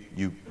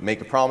you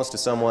make a promise to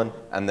someone,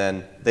 and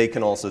then they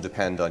can also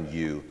depend on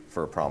you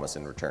for a promise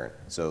in return.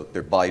 So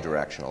they're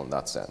bidirectional in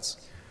that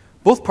sense.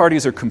 Both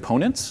parties are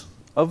components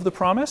of the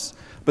promise,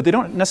 but they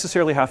don't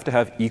necessarily have to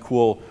have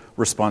equal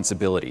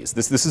responsibilities.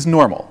 This is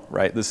normal,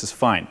 right? This is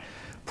fine.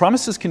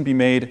 Promises can be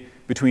made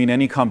between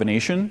any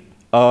combination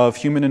of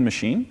human and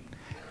machine,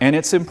 and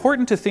it's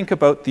important to think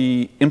about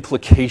the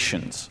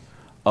implications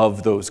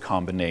of those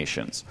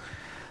combinations.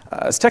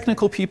 As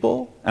technical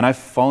people, and I've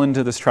fallen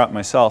into this trap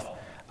myself,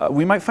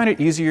 we might find it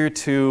easier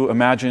to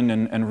imagine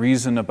and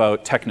reason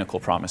about technical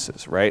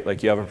promises, right?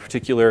 Like you have a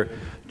particular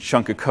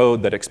chunk of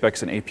code that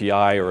expects an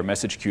API or a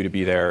message queue to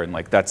be there, and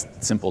like that's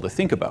simple to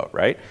think about,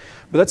 right?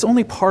 But that's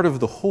only part of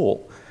the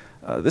whole.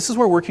 This is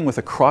where working with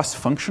a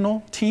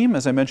cross-functional team,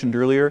 as I mentioned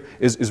earlier,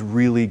 is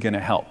really going to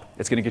help.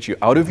 It's going to get you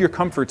out of your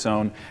comfort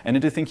zone and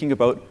into thinking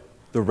about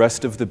the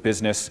rest of the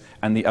business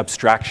and the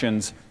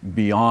abstractions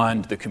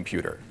beyond the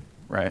computer,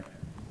 right?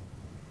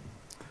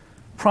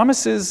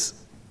 Promises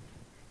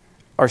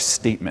are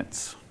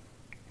statements,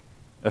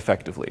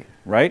 effectively,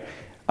 right?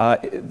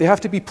 They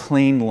have to be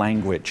plain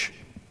language,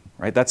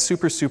 right? That's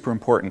super, super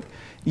important.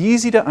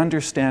 Easy to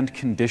understand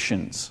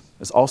conditions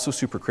is also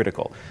super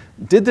critical.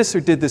 Did this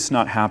or did this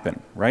not happen,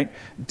 right?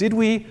 Did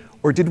we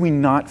or did we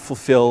not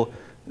fulfill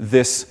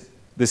this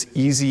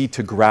easy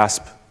to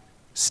grasp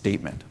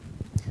statement?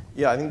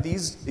 Yeah, I think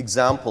these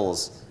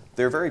examples,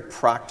 they're very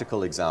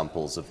practical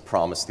examples of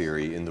promise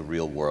theory in the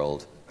real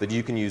world that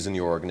you can use in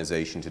your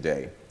organization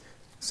today.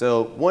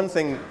 So one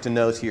thing to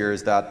note here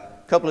is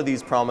that a couple of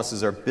these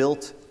promises are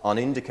built on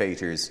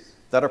indicators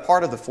that are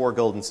part of the 4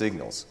 golden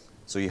signals.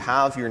 So you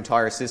have your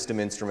entire system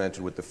instrumented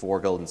with the 4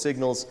 golden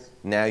signals.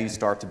 Now you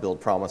start to build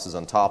promises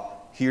on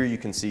top. Here you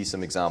can see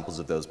some examples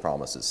of those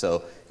promises.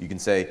 So you can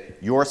say,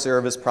 your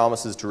service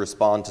promises to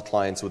respond to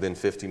clients within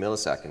 50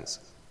 milliseconds.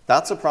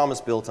 That's a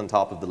promise built on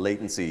top of the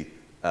latency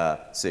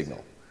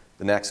signal.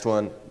 The next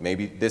one,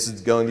 maybe this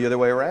is going the other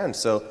way around.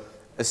 So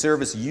a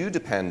service you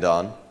depend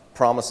on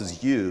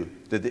promises you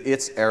that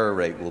its error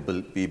rate will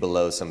be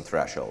below some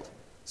threshold.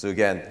 So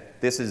again,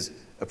 this is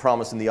a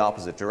promise in the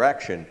opposite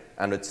direction,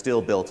 and it's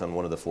still built on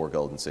one of the 4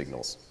 golden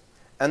signals.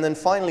 And then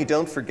finally,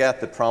 don't forget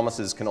that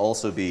promises can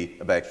also be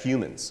about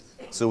humans.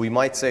 So we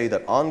might say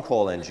that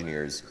on-call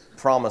engineers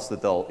promise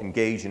that they'll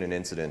engage in an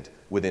incident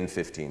within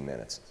 15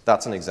 minutes.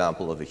 That's an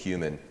example of a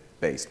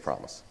human-based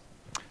promise.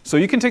 So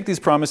you can take these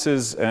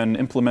promises and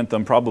implement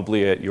them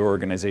probably at your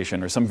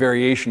organization or some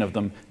variation of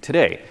them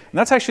today. And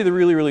that's actually the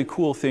really, really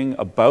cool thing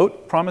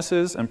about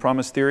promises and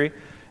promise theory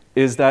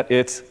is that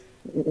it's,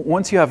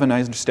 once you have an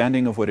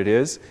understanding of what it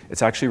is,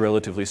 it's actually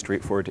relatively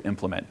straightforward to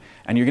implement.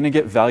 And you're going to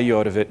get value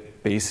out of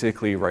it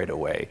basically right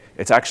away.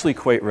 It's actually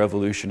quite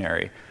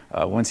revolutionary.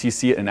 Once you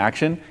see it in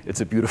action, it's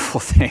a beautiful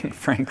thing,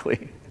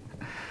 frankly.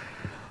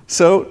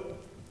 So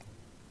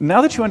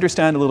now that you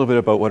understand a little bit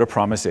about what a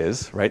promise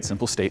is, right,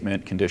 simple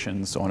statement,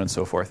 conditions, so on and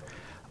so forth,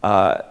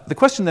 the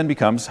question then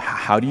becomes,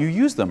 how do you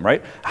use them,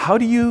 right? How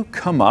do you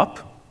come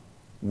up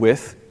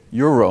with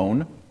your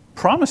own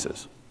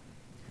promises?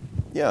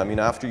 Yeah, I mean,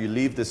 after you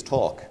leave this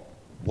talk,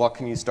 what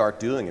can you start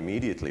doing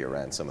immediately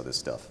around some of this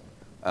stuff?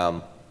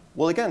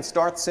 Well, again,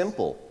 start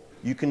simple.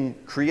 You can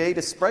create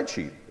a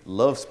spreadsheet.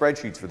 Love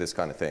spreadsheets for this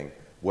kind of thing,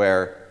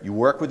 where you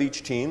work with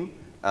each team,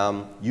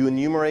 you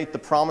enumerate the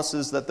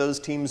promises that those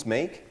teams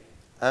make,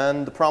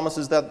 and the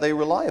promises that they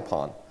rely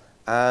upon.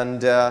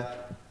 And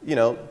you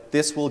know,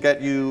 this will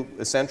get you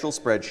a central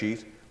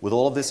spreadsheet with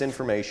all of this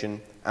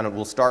information, and it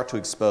will start to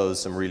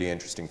expose some really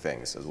interesting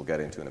things, as we'll get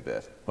into in a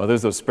bit. Well,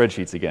 there's those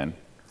spreadsheets again.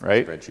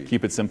 right? Spreadsheet.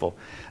 Keep it simple.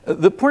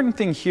 The important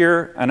thing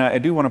here, and I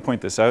do want to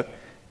point this out,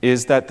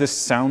 is that this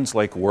sounds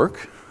like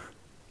work,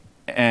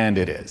 and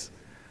it is,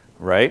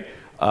 right?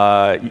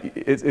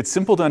 It's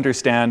simple to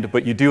understand,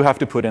 but you do have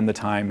to put in the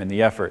time and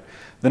the effort.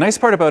 The nice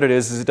part about it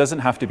is it doesn't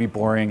have to be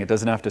boring, it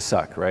doesn't have to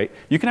suck, right?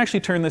 You can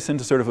actually turn this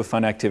into sort of a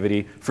fun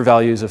activity for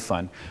values of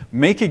fun.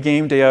 Make a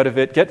game day out of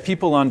it, get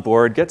people on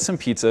board, get some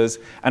pizzas,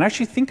 and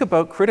actually think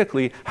about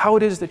critically how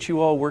it is that you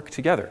all work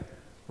together,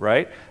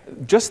 right?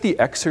 Just the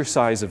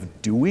exercise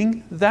of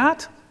doing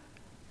that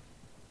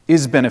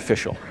is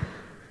beneficial,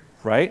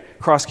 right?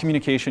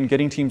 Cross-communication,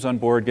 getting teams on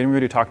board, getting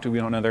ready to talk to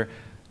one another,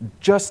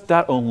 just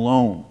that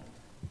alone,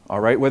 all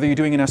right, whether you're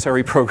doing an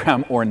SRE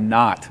program or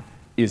not,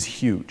 is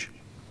huge.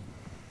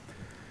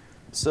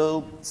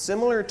 So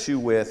similar to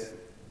with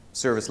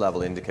service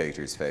level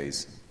indicators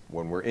phase,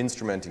 when we're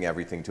instrumenting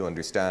everything to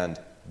understand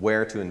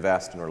where to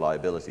invest in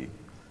reliability,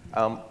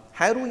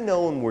 how do we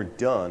know when we're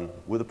done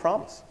with a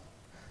promise?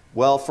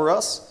 Well, for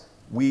us,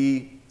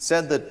 we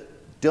said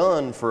that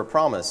done for a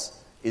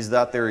promise is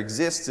that there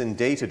exists in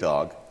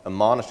Datadog a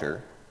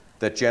monitor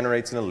that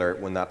generates an alert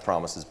when that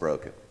promise is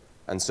broken.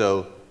 And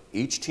so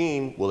each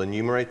team will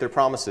enumerate their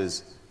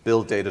promises,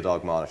 build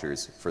Datadog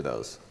monitors for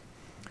those.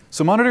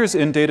 So monitors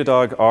in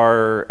Datadog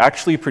are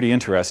actually pretty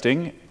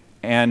interesting.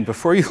 And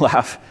before you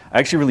laugh, I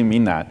actually really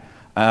mean that.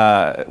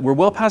 We're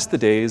well past the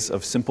days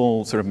of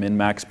simple sort of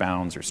min-max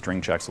bounds or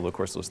string checks, although of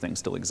course those things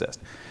still exist.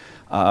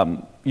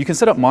 You can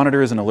set up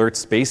monitors and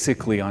alerts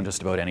basically on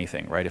just about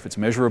anything, right? If it's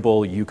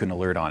measurable, you can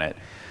alert on it.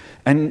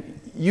 And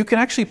you can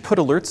actually put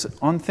alerts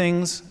on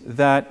things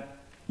that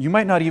you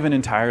might not even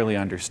entirely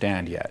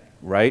understand yet,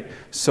 right?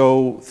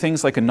 So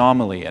things like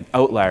anomaly and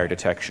outlier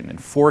detection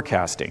and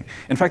forecasting.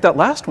 In fact, that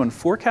last one,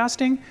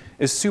 forecasting,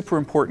 is super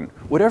important.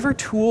 Whatever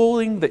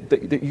tooling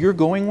that you're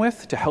going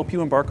with to help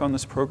you embark on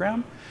this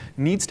program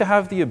needs to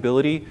have the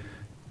ability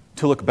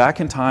to look back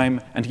in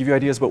time and to give you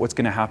ideas about what's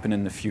going to happen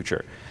in the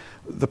future.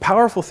 The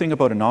powerful thing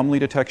about anomaly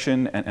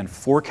detection and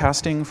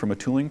forecasting from a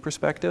tooling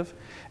perspective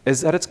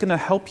is that it's going to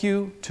help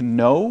you to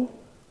know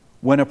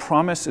when a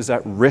promise is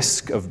at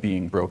risk of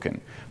being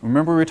broken.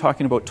 Remember we were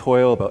talking about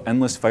toil, about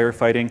endless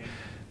firefighting.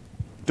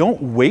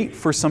 Don't wait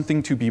for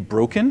something to be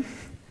broken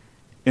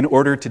in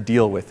order to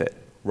deal with it,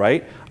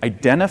 right?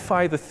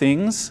 Identify the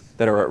things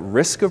that are at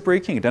risk of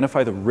breaking,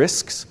 identify the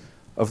risks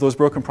of those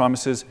broken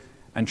promises,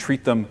 and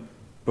treat them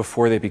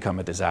before they become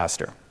a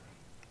disaster.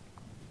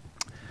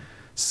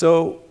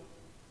 So,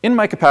 in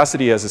my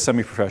capacity as a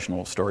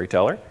semi-professional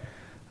storyteller,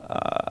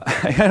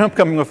 I end up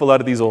coming with a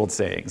lot of these old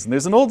sayings. And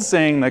there's an old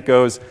saying that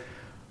goes,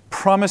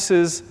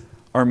 promises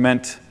are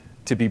meant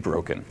to be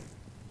broken.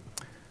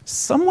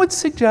 Some would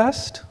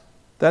suggest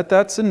that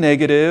that's a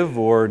negative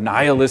or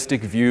nihilistic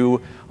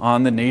view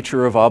on the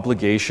nature of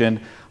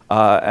obligation,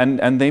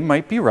 and they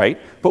might be right.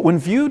 But when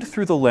viewed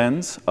through the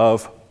lens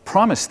of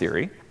promise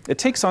theory, it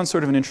takes on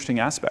sort of an interesting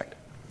aspect.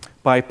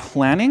 By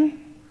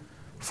planning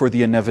for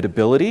the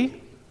inevitability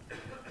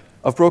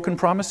of broken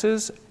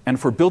promises and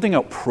for building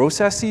out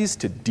processes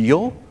to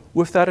deal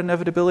with that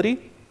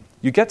inevitability,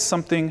 you get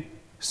something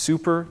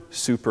super,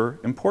 super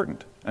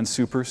important and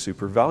super,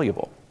 super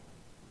valuable.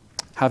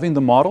 Having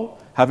the model,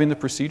 having the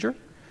procedure,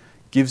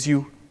 gives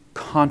you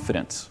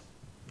confidence,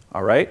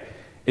 all right?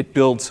 It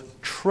builds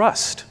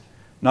trust,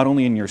 not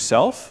only in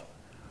yourself,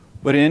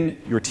 but in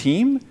your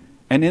team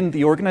and in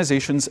the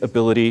organization's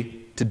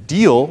ability to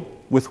deal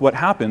with what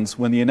happens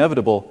when the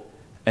inevitable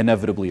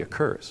inevitably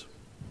occurs.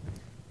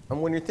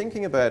 And when you're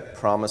thinking about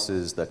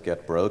promises that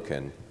get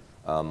broken,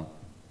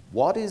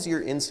 what is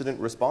your incident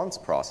response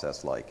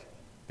process like?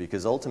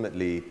 Because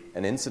ultimately,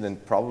 an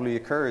incident probably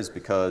occurs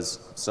because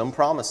some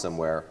promise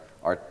somewhere,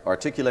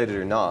 articulated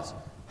or not,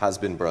 has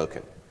been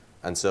broken.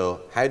 And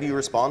so how do you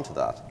respond to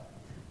that?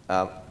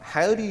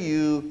 How do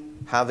you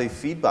have a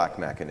feedback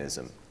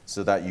mechanism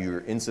so that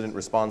your incident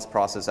response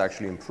process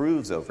actually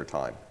improves over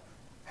time?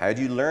 How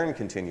do you learn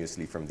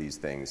continuously from these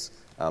things?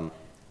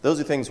 Those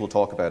are things we'll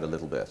talk about a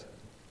little bit.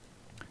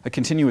 A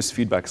continuous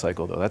feedback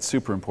cycle, though, that's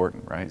super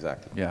important, right?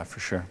 Exactly. Yeah, for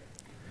sure.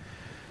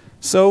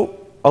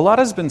 So a lot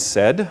has been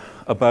said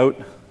about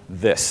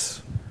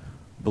this,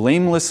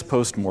 blameless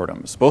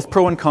postmortems, both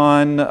pro and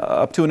con,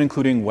 up to and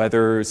including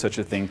whether such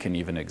a thing can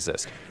even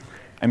exist.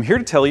 I'm here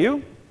to tell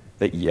you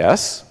that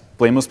yes,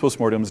 blameless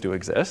postmortems do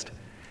exist,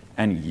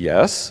 and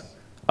yes,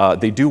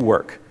 they do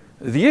work.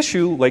 The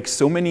issue, like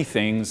so many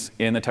things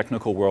in the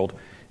technical world,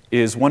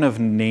 is one of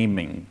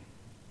naming,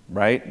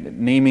 right?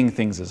 Naming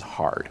things is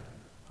hard,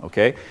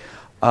 okay?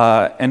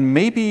 And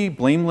maybe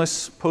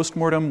blameless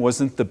postmortem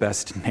wasn't the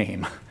best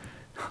name,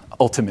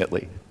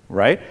 ultimately,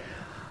 right?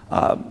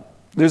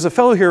 There's a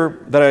fellow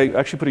here that I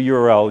actually put a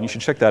URL, and you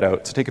should check that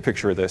out, so take a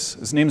picture of this.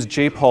 His name's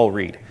J. Paul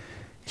Reed.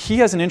 He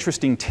has an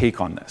interesting take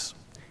on this.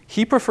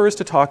 He prefers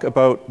to talk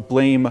about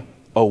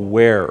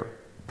blame-aware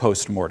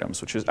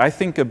postmortems, which is, I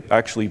think,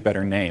 actually a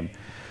better name.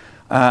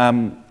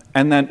 And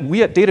then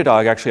we at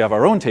Datadog actually have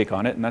our own take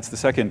on it, and that's the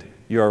second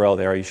URL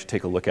there you should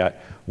take a look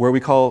at, where we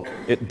call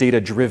it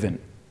data-driven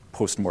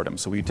post-mortem.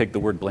 So we take the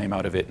word blame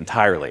out of it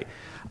entirely.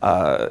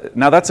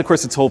 Now that's, of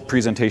course, its whole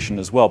presentation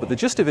as well, but the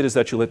gist of it is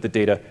that you let the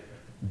data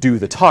do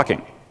the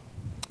talking.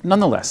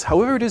 Nonetheless,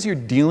 however it is you're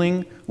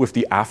dealing with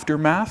the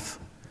aftermath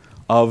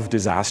of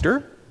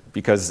disaster,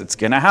 because it's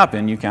going to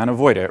happen, you can't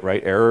avoid it,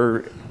 right?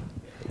 Error,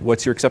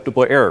 what's your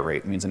acceptable error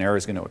rate? It means an error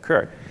is going to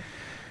occur.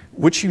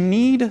 What you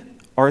need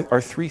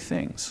are three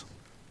things,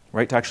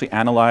 right, to actually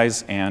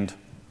analyze and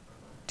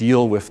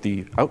deal with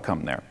the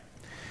outcome there.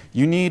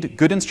 You need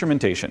good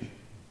instrumentation.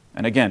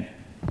 And again,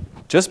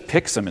 just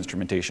pick some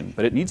instrumentation,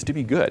 but it needs to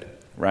be good,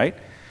 right?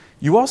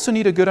 You also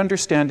need a good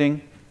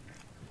understanding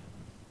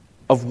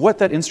of what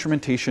that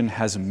instrumentation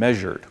has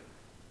measured.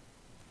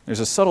 There's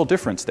a subtle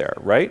difference there,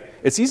 right?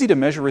 It's easy to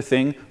measure a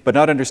thing, but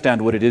not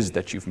understand what it is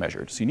that you've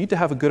measured. So you need to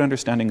have a good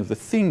understanding of the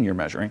thing you're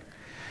measuring.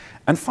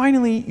 And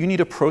finally, you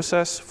need a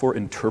process for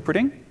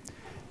interpreting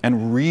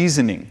and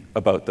reasoning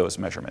about those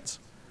measurements.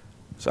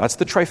 So that's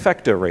the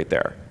trifecta right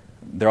there.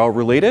 They're all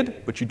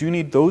related, but you do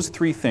need those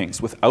three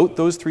things. Without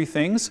those three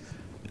things,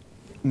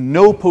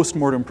 no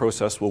postmortem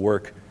process will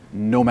work,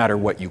 no matter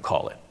what you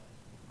call it.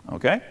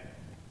 Okay?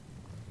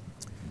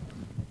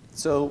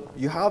 So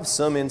you have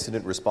some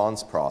incident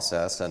response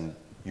process, and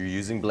you're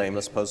using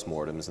blameless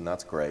postmortems, and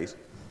that's great.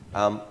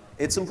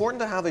 It's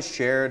important to have a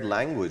shared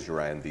language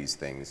around these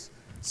things.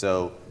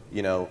 So,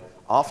 you know,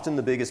 often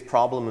the biggest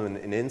problem in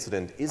an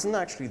incident isn't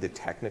actually the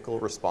technical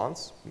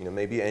response. You know,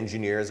 maybe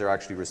engineers are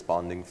actually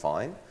responding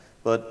fine,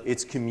 but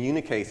it's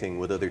communicating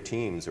with other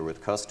teams or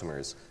with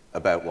customers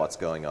about what's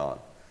going on.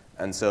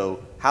 And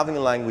so having a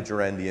language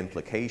around the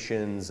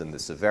implications and the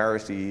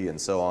severity and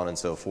so on and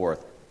so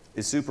forth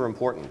is super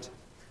important.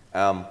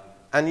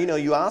 And you know,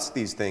 you ask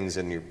these things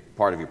in your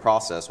part of your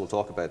process. We'll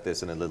talk about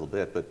this in a little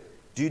bit, but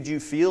did you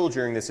feel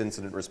during this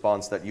incident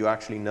response that you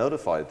actually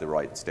notified the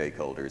right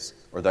stakeholders,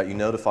 or that you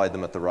notified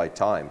them at the right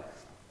time?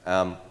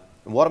 And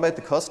what about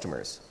the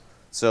customers?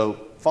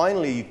 So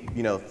finally,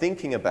 you know,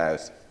 thinking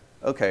about,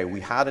 okay, we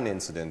had an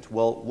incident.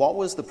 Well, what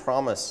was the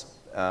promise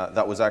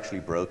that was actually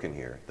broken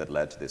here that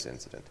led to this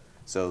incident?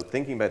 So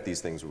thinking about these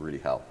things will really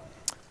help.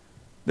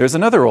 There's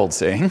another old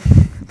saying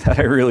that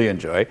I really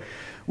enjoy,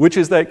 which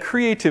is that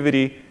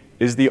creativity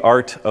is the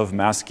art of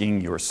masking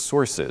your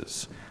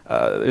sources.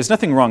 There's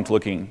nothing wrong to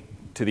looking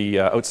to the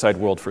outside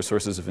world for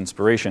sources of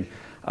inspiration.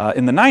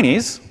 In the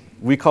 90s,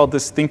 we called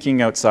this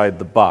thinking outside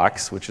the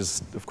box, which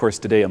is, of course,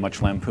 today a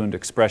much lampooned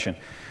expression.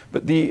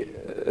 But the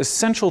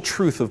essential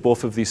truth of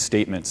both of these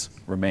statements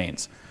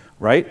remains,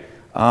 right?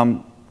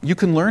 You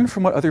can learn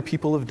from what other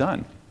people have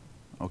done,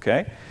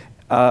 okay?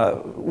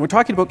 We're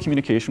talking about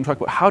communication, we're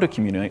talking about how to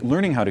communicate,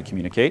 learning how to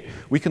communicate.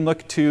 We can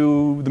look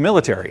to the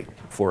military,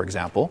 for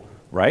example,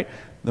 right?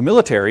 The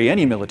military,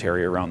 any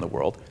military around the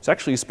world, has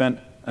actually spent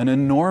an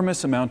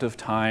enormous amount of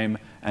time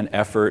and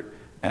effort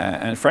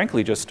and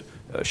frankly, just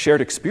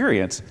shared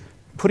experience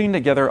putting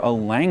together a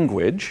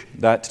language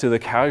that to the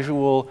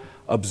casual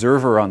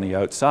observer on the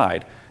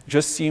outside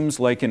just seems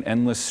like an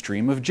endless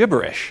stream of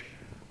gibberish,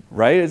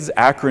 right? It's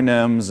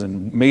acronyms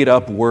and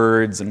made-up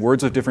words and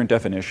words with different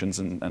definitions,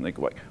 and like,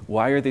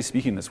 why are they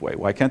speaking this way?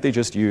 Why can't they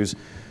just use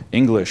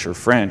English or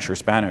French or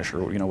Spanish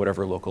or, you know,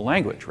 whatever local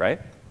language,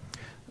 right?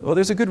 Well,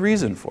 there's a good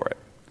reason for it.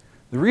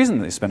 The reason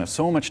they spend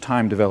so much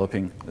time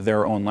developing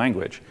their own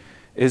language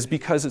is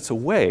because it's a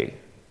way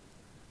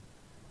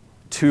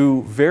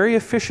to very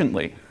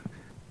efficiently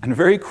and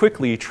very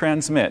quickly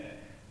transmit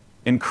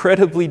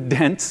incredibly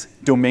dense,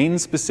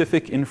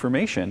 domain-specific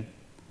information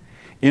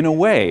in a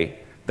way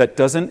that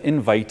doesn't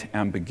invite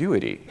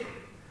ambiguity.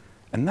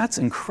 And that's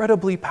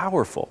incredibly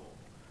powerful.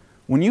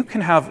 When you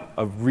can have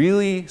a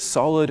really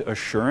solid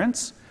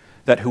assurance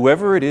that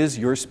whoever it is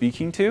you're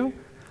speaking to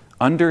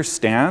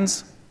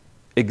understands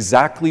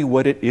exactly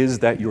what it is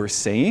that you're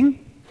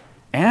saying,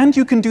 and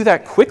you can do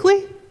that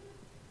quickly,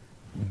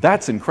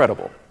 that's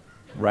incredible,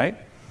 right?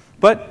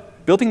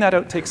 But building that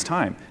out takes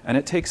time, and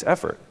it takes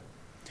effort.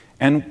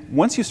 And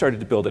once you started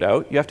to build it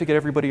out, you have to get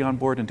everybody on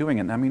board and doing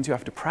it, and that means you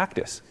have to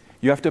practice.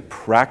 You have to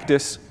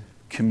practice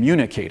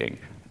communicating.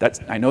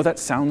 I know that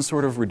sounds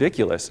sort of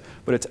ridiculous,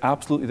 but it's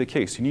absolutely the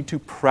case. You need to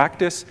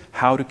practice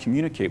how to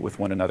communicate with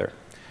one another.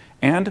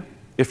 And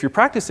if you're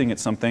practicing at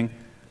something,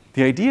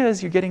 the idea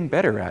is you're getting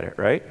better at it,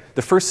 right?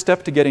 The first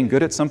step to getting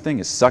good at something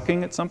is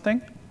sucking at something.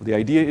 The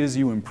idea is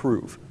you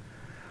improve.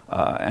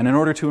 And in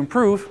order to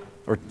improve,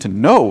 or to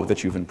know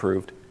that you've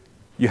improved,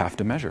 you have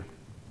to measure.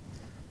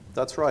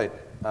 That's right.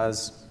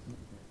 As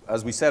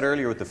we said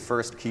earlier with the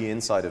first key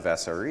insight of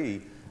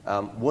SRE,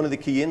 one of the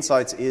key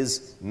insights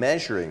is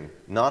measuring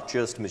not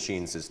just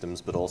machine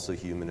systems, but also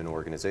human and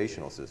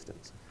organizational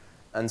systems.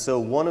 And so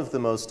one of the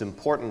most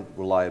important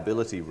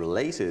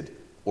reliability-related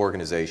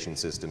organization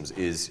systems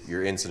is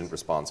your incident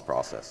response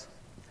process.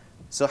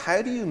 So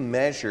how do you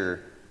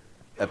measure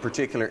a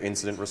particular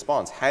incident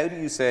response? How do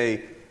you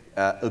say,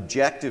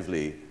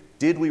 objectively,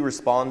 did we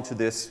respond to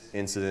this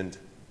incident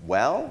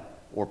well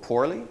or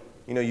poorly?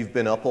 You know, you've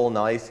been up all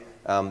night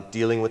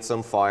dealing with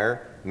some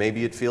fire.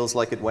 Maybe it feels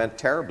like it went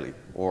terribly,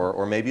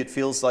 or maybe it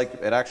feels like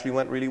it actually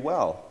went really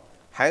well.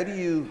 How do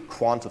you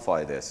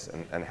quantify this,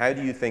 and how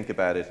do you think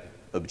about it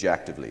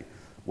objectively?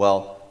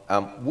 Well,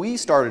 we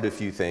started a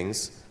few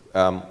things.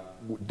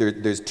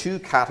 There's two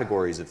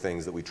categories of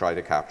things that we try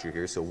to capture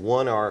here. So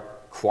one are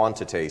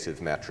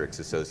quantitative metrics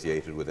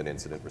associated with an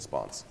incident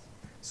response.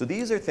 So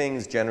these are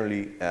things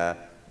generally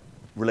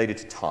related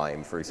to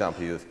time. For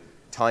example, you have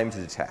time to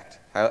detect.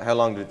 How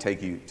long did it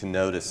take you to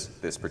notice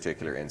this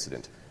particular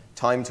incident?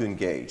 Time to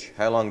engage.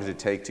 How long did it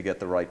take to get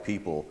the right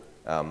people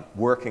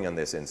working on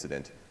this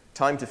incident?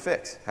 Time to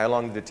fix. How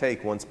long did it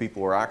take once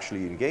people were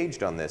actually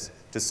engaged on this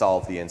to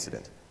solve the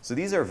incident? So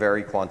these are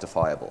very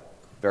quantifiable.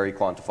 Very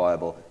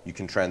quantifiable. You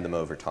can trend them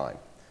over time.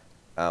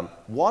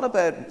 What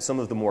about some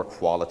of the more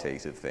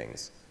qualitative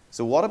things?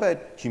 So what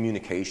about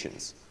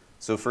communications?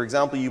 So for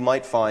example, you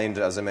might find,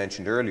 as I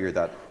mentioned earlier,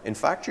 that in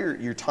fact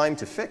your time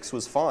to fix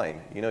was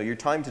fine. You know, your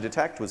time to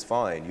detect was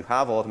fine. You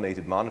have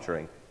automated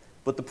monitoring.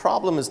 But the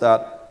problem is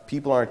that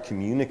people aren't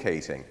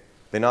communicating.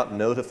 They're not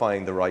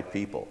notifying the right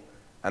people.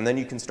 And then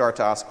you can start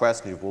to ask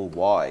questions of, well,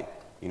 why?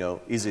 You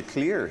know, is it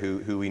clear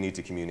who we need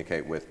to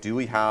communicate with? Do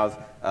we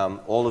have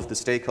all of the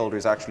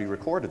stakeholders actually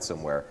recorded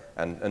somewhere?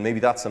 And maybe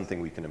that's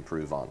something we can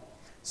improve on.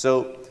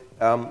 So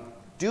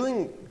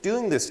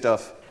doing this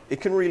stuff,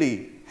 it can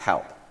really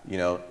help, you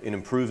know, in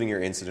improving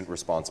your incident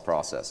response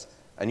process.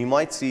 And you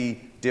might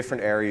see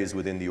different areas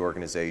within the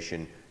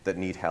organization that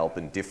need help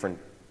in different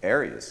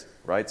areas,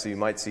 right? So you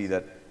might see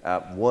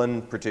that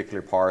one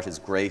particular part is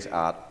great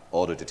at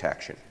auto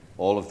detection.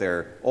 All of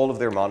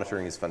their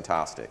monitoring is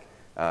fantastic.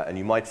 And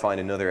you might find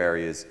in other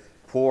areas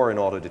poor in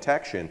auto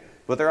detection,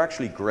 but they're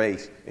actually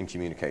great in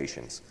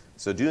communications.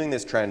 So doing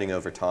this trending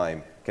over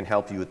time can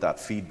help you with that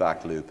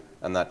feedback loop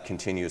and that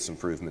continuous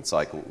improvement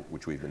cycle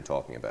which we've been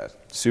talking about.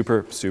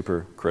 Super,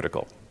 super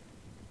critical.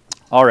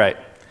 All right.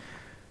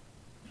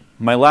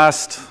 My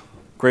last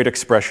great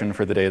expression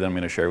for the day that I'm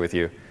going to share with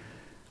you.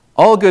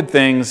 All good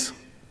things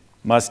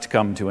must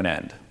come to an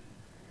end.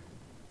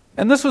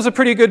 And this was a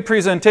pretty good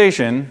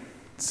presentation,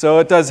 so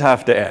it does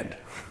have to end.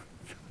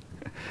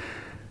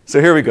 So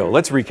here we go.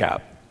 Let's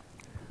recap.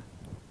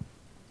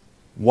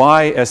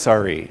 Why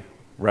SRE,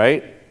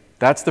 right?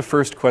 That's the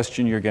first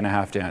question you're going to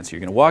have to answer. You're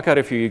going to walk out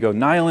of here, you go,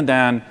 Niall and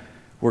Dan,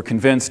 we're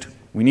convinced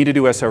we need to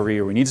do SRE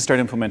or we need to start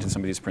implementing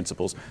some of these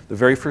principles. The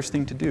very first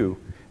thing to do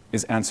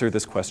is answer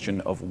this question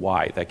of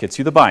why. That gets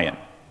you the buy-in.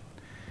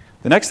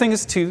 The next thing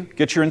is to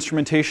get your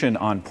instrumentation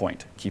on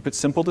point. Keep it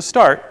simple to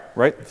start,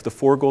 right? The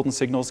 4 golden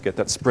signals, get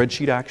that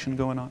spreadsheet action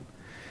going on.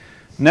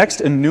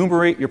 Next,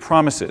 enumerate your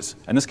promises.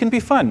 And this can be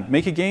fun.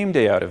 Make a game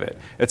day out of it.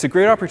 It's a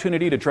great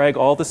opportunity to drag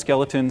all the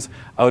skeletons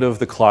out of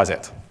the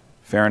closet.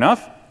 Fair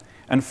enough?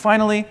 And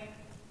finally,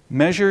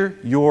 measure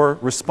your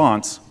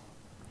response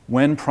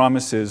when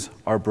promises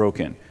are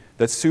broken.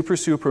 That's super,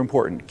 super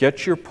important.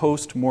 Get your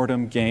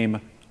post-mortem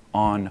game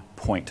on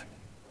point.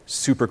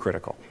 Super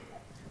critical.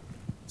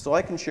 So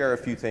I can share a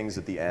few things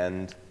at the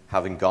end,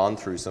 having gone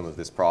through some of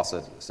this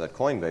process at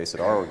Coinbase,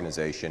 at our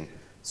organization.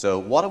 So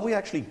what have we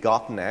actually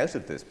gotten out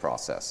of this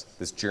process,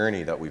 this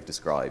journey that we've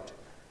described?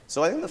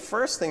 So I think the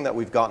first thing that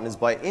we've gotten is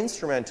by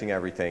instrumenting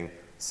everything,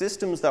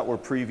 systems that were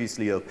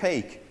previously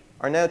opaque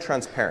are now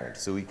transparent.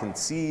 So we can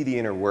see the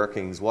inner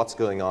workings, what's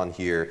going on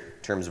here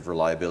in terms of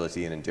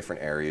reliability and in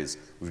different areas.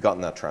 We've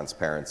gotten that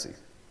transparency.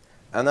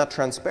 And that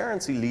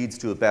transparency leads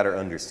to a better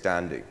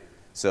understanding.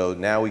 So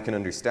now we can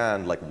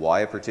understand like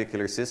why a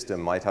particular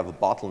system might have a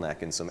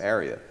bottleneck in some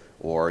area,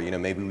 or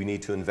maybe we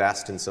need to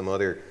invest in some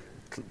other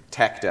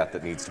tech debt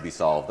that needs to be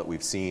solved that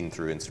we've seen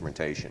through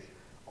instrumentation.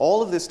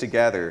 All of this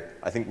together,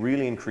 I think,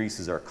 really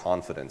increases our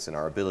confidence in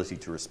our ability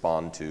to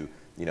respond to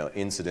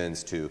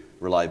incidents, to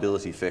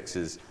reliability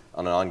fixes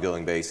on an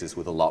ongoing basis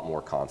with a lot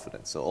more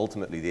confidence. So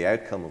ultimately, the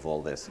outcome of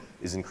all this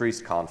is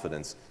increased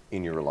confidence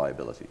in your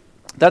reliability.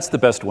 That's the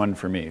best one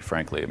for me,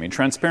 frankly. I mean,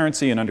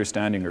 transparency and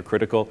understanding are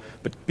critical,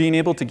 but being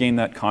able to gain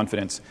that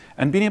confidence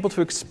and being able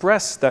to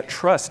express that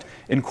trust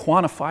in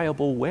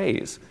quantifiable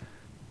ways,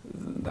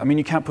 I mean,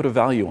 you can't put a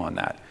value on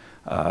that,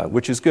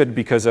 which is good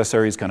because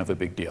SRE is kind of a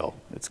big deal.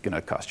 It's going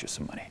to cost you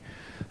some money.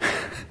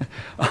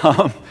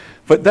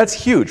 But that's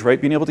huge, right?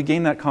 Being able to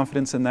gain that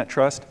confidence and that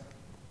trust,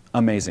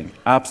 amazing,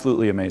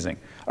 absolutely amazing.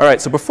 All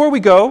right, so before we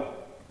go,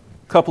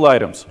 a couple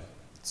items.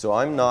 So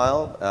I'm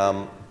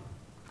Niall.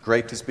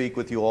 Great to speak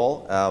with you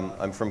all.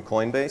 I'm from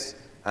Coinbase,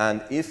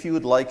 and if you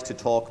would like to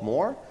talk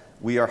more,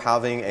 we are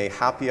having a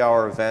happy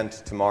hour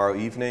event tomorrow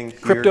evening. Here.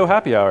 Crypto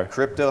happy hour.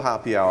 Crypto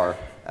happy hour.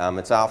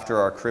 It's after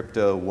our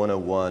Crypto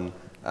 101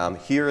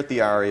 here at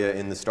the Aria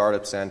in the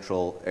Startup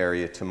Central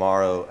area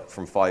tomorrow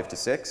from 5 to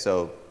 6.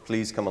 So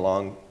please come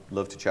along.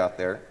 Love to chat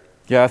there.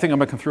 Yeah, I think I'm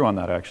going to come through on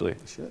that, actually.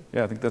 You should.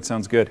 Yeah, I think that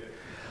sounds good.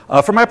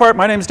 For my part,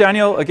 my name's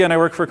Daniel. Again, I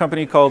work for a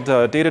company called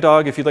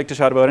Datadog. If you'd like to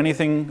chat about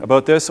anything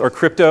about this or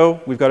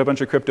crypto, we've got a bunch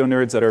of crypto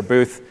nerds at our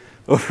booth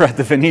over at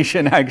the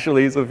Venetian,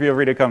 actually, so feel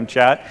free to come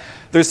chat.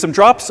 There's some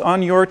drops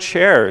on your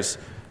chairs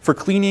for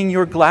cleaning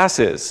your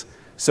glasses.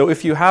 So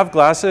if you have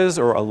glasses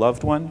or a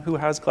loved one who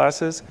has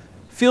glasses,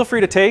 feel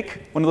free to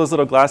take one of those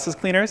little glasses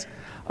cleaners.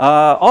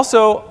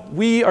 Also,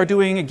 we are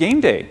doing a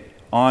game day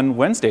on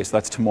Wednesday, so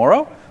that's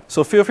tomorrow.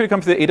 So feel free to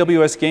come to the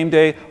AWS Game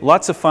Day.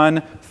 Lots of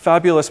fun,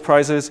 fabulous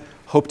prizes.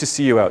 Hope to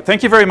see you out.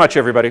 Thank you very much,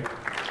 everybody.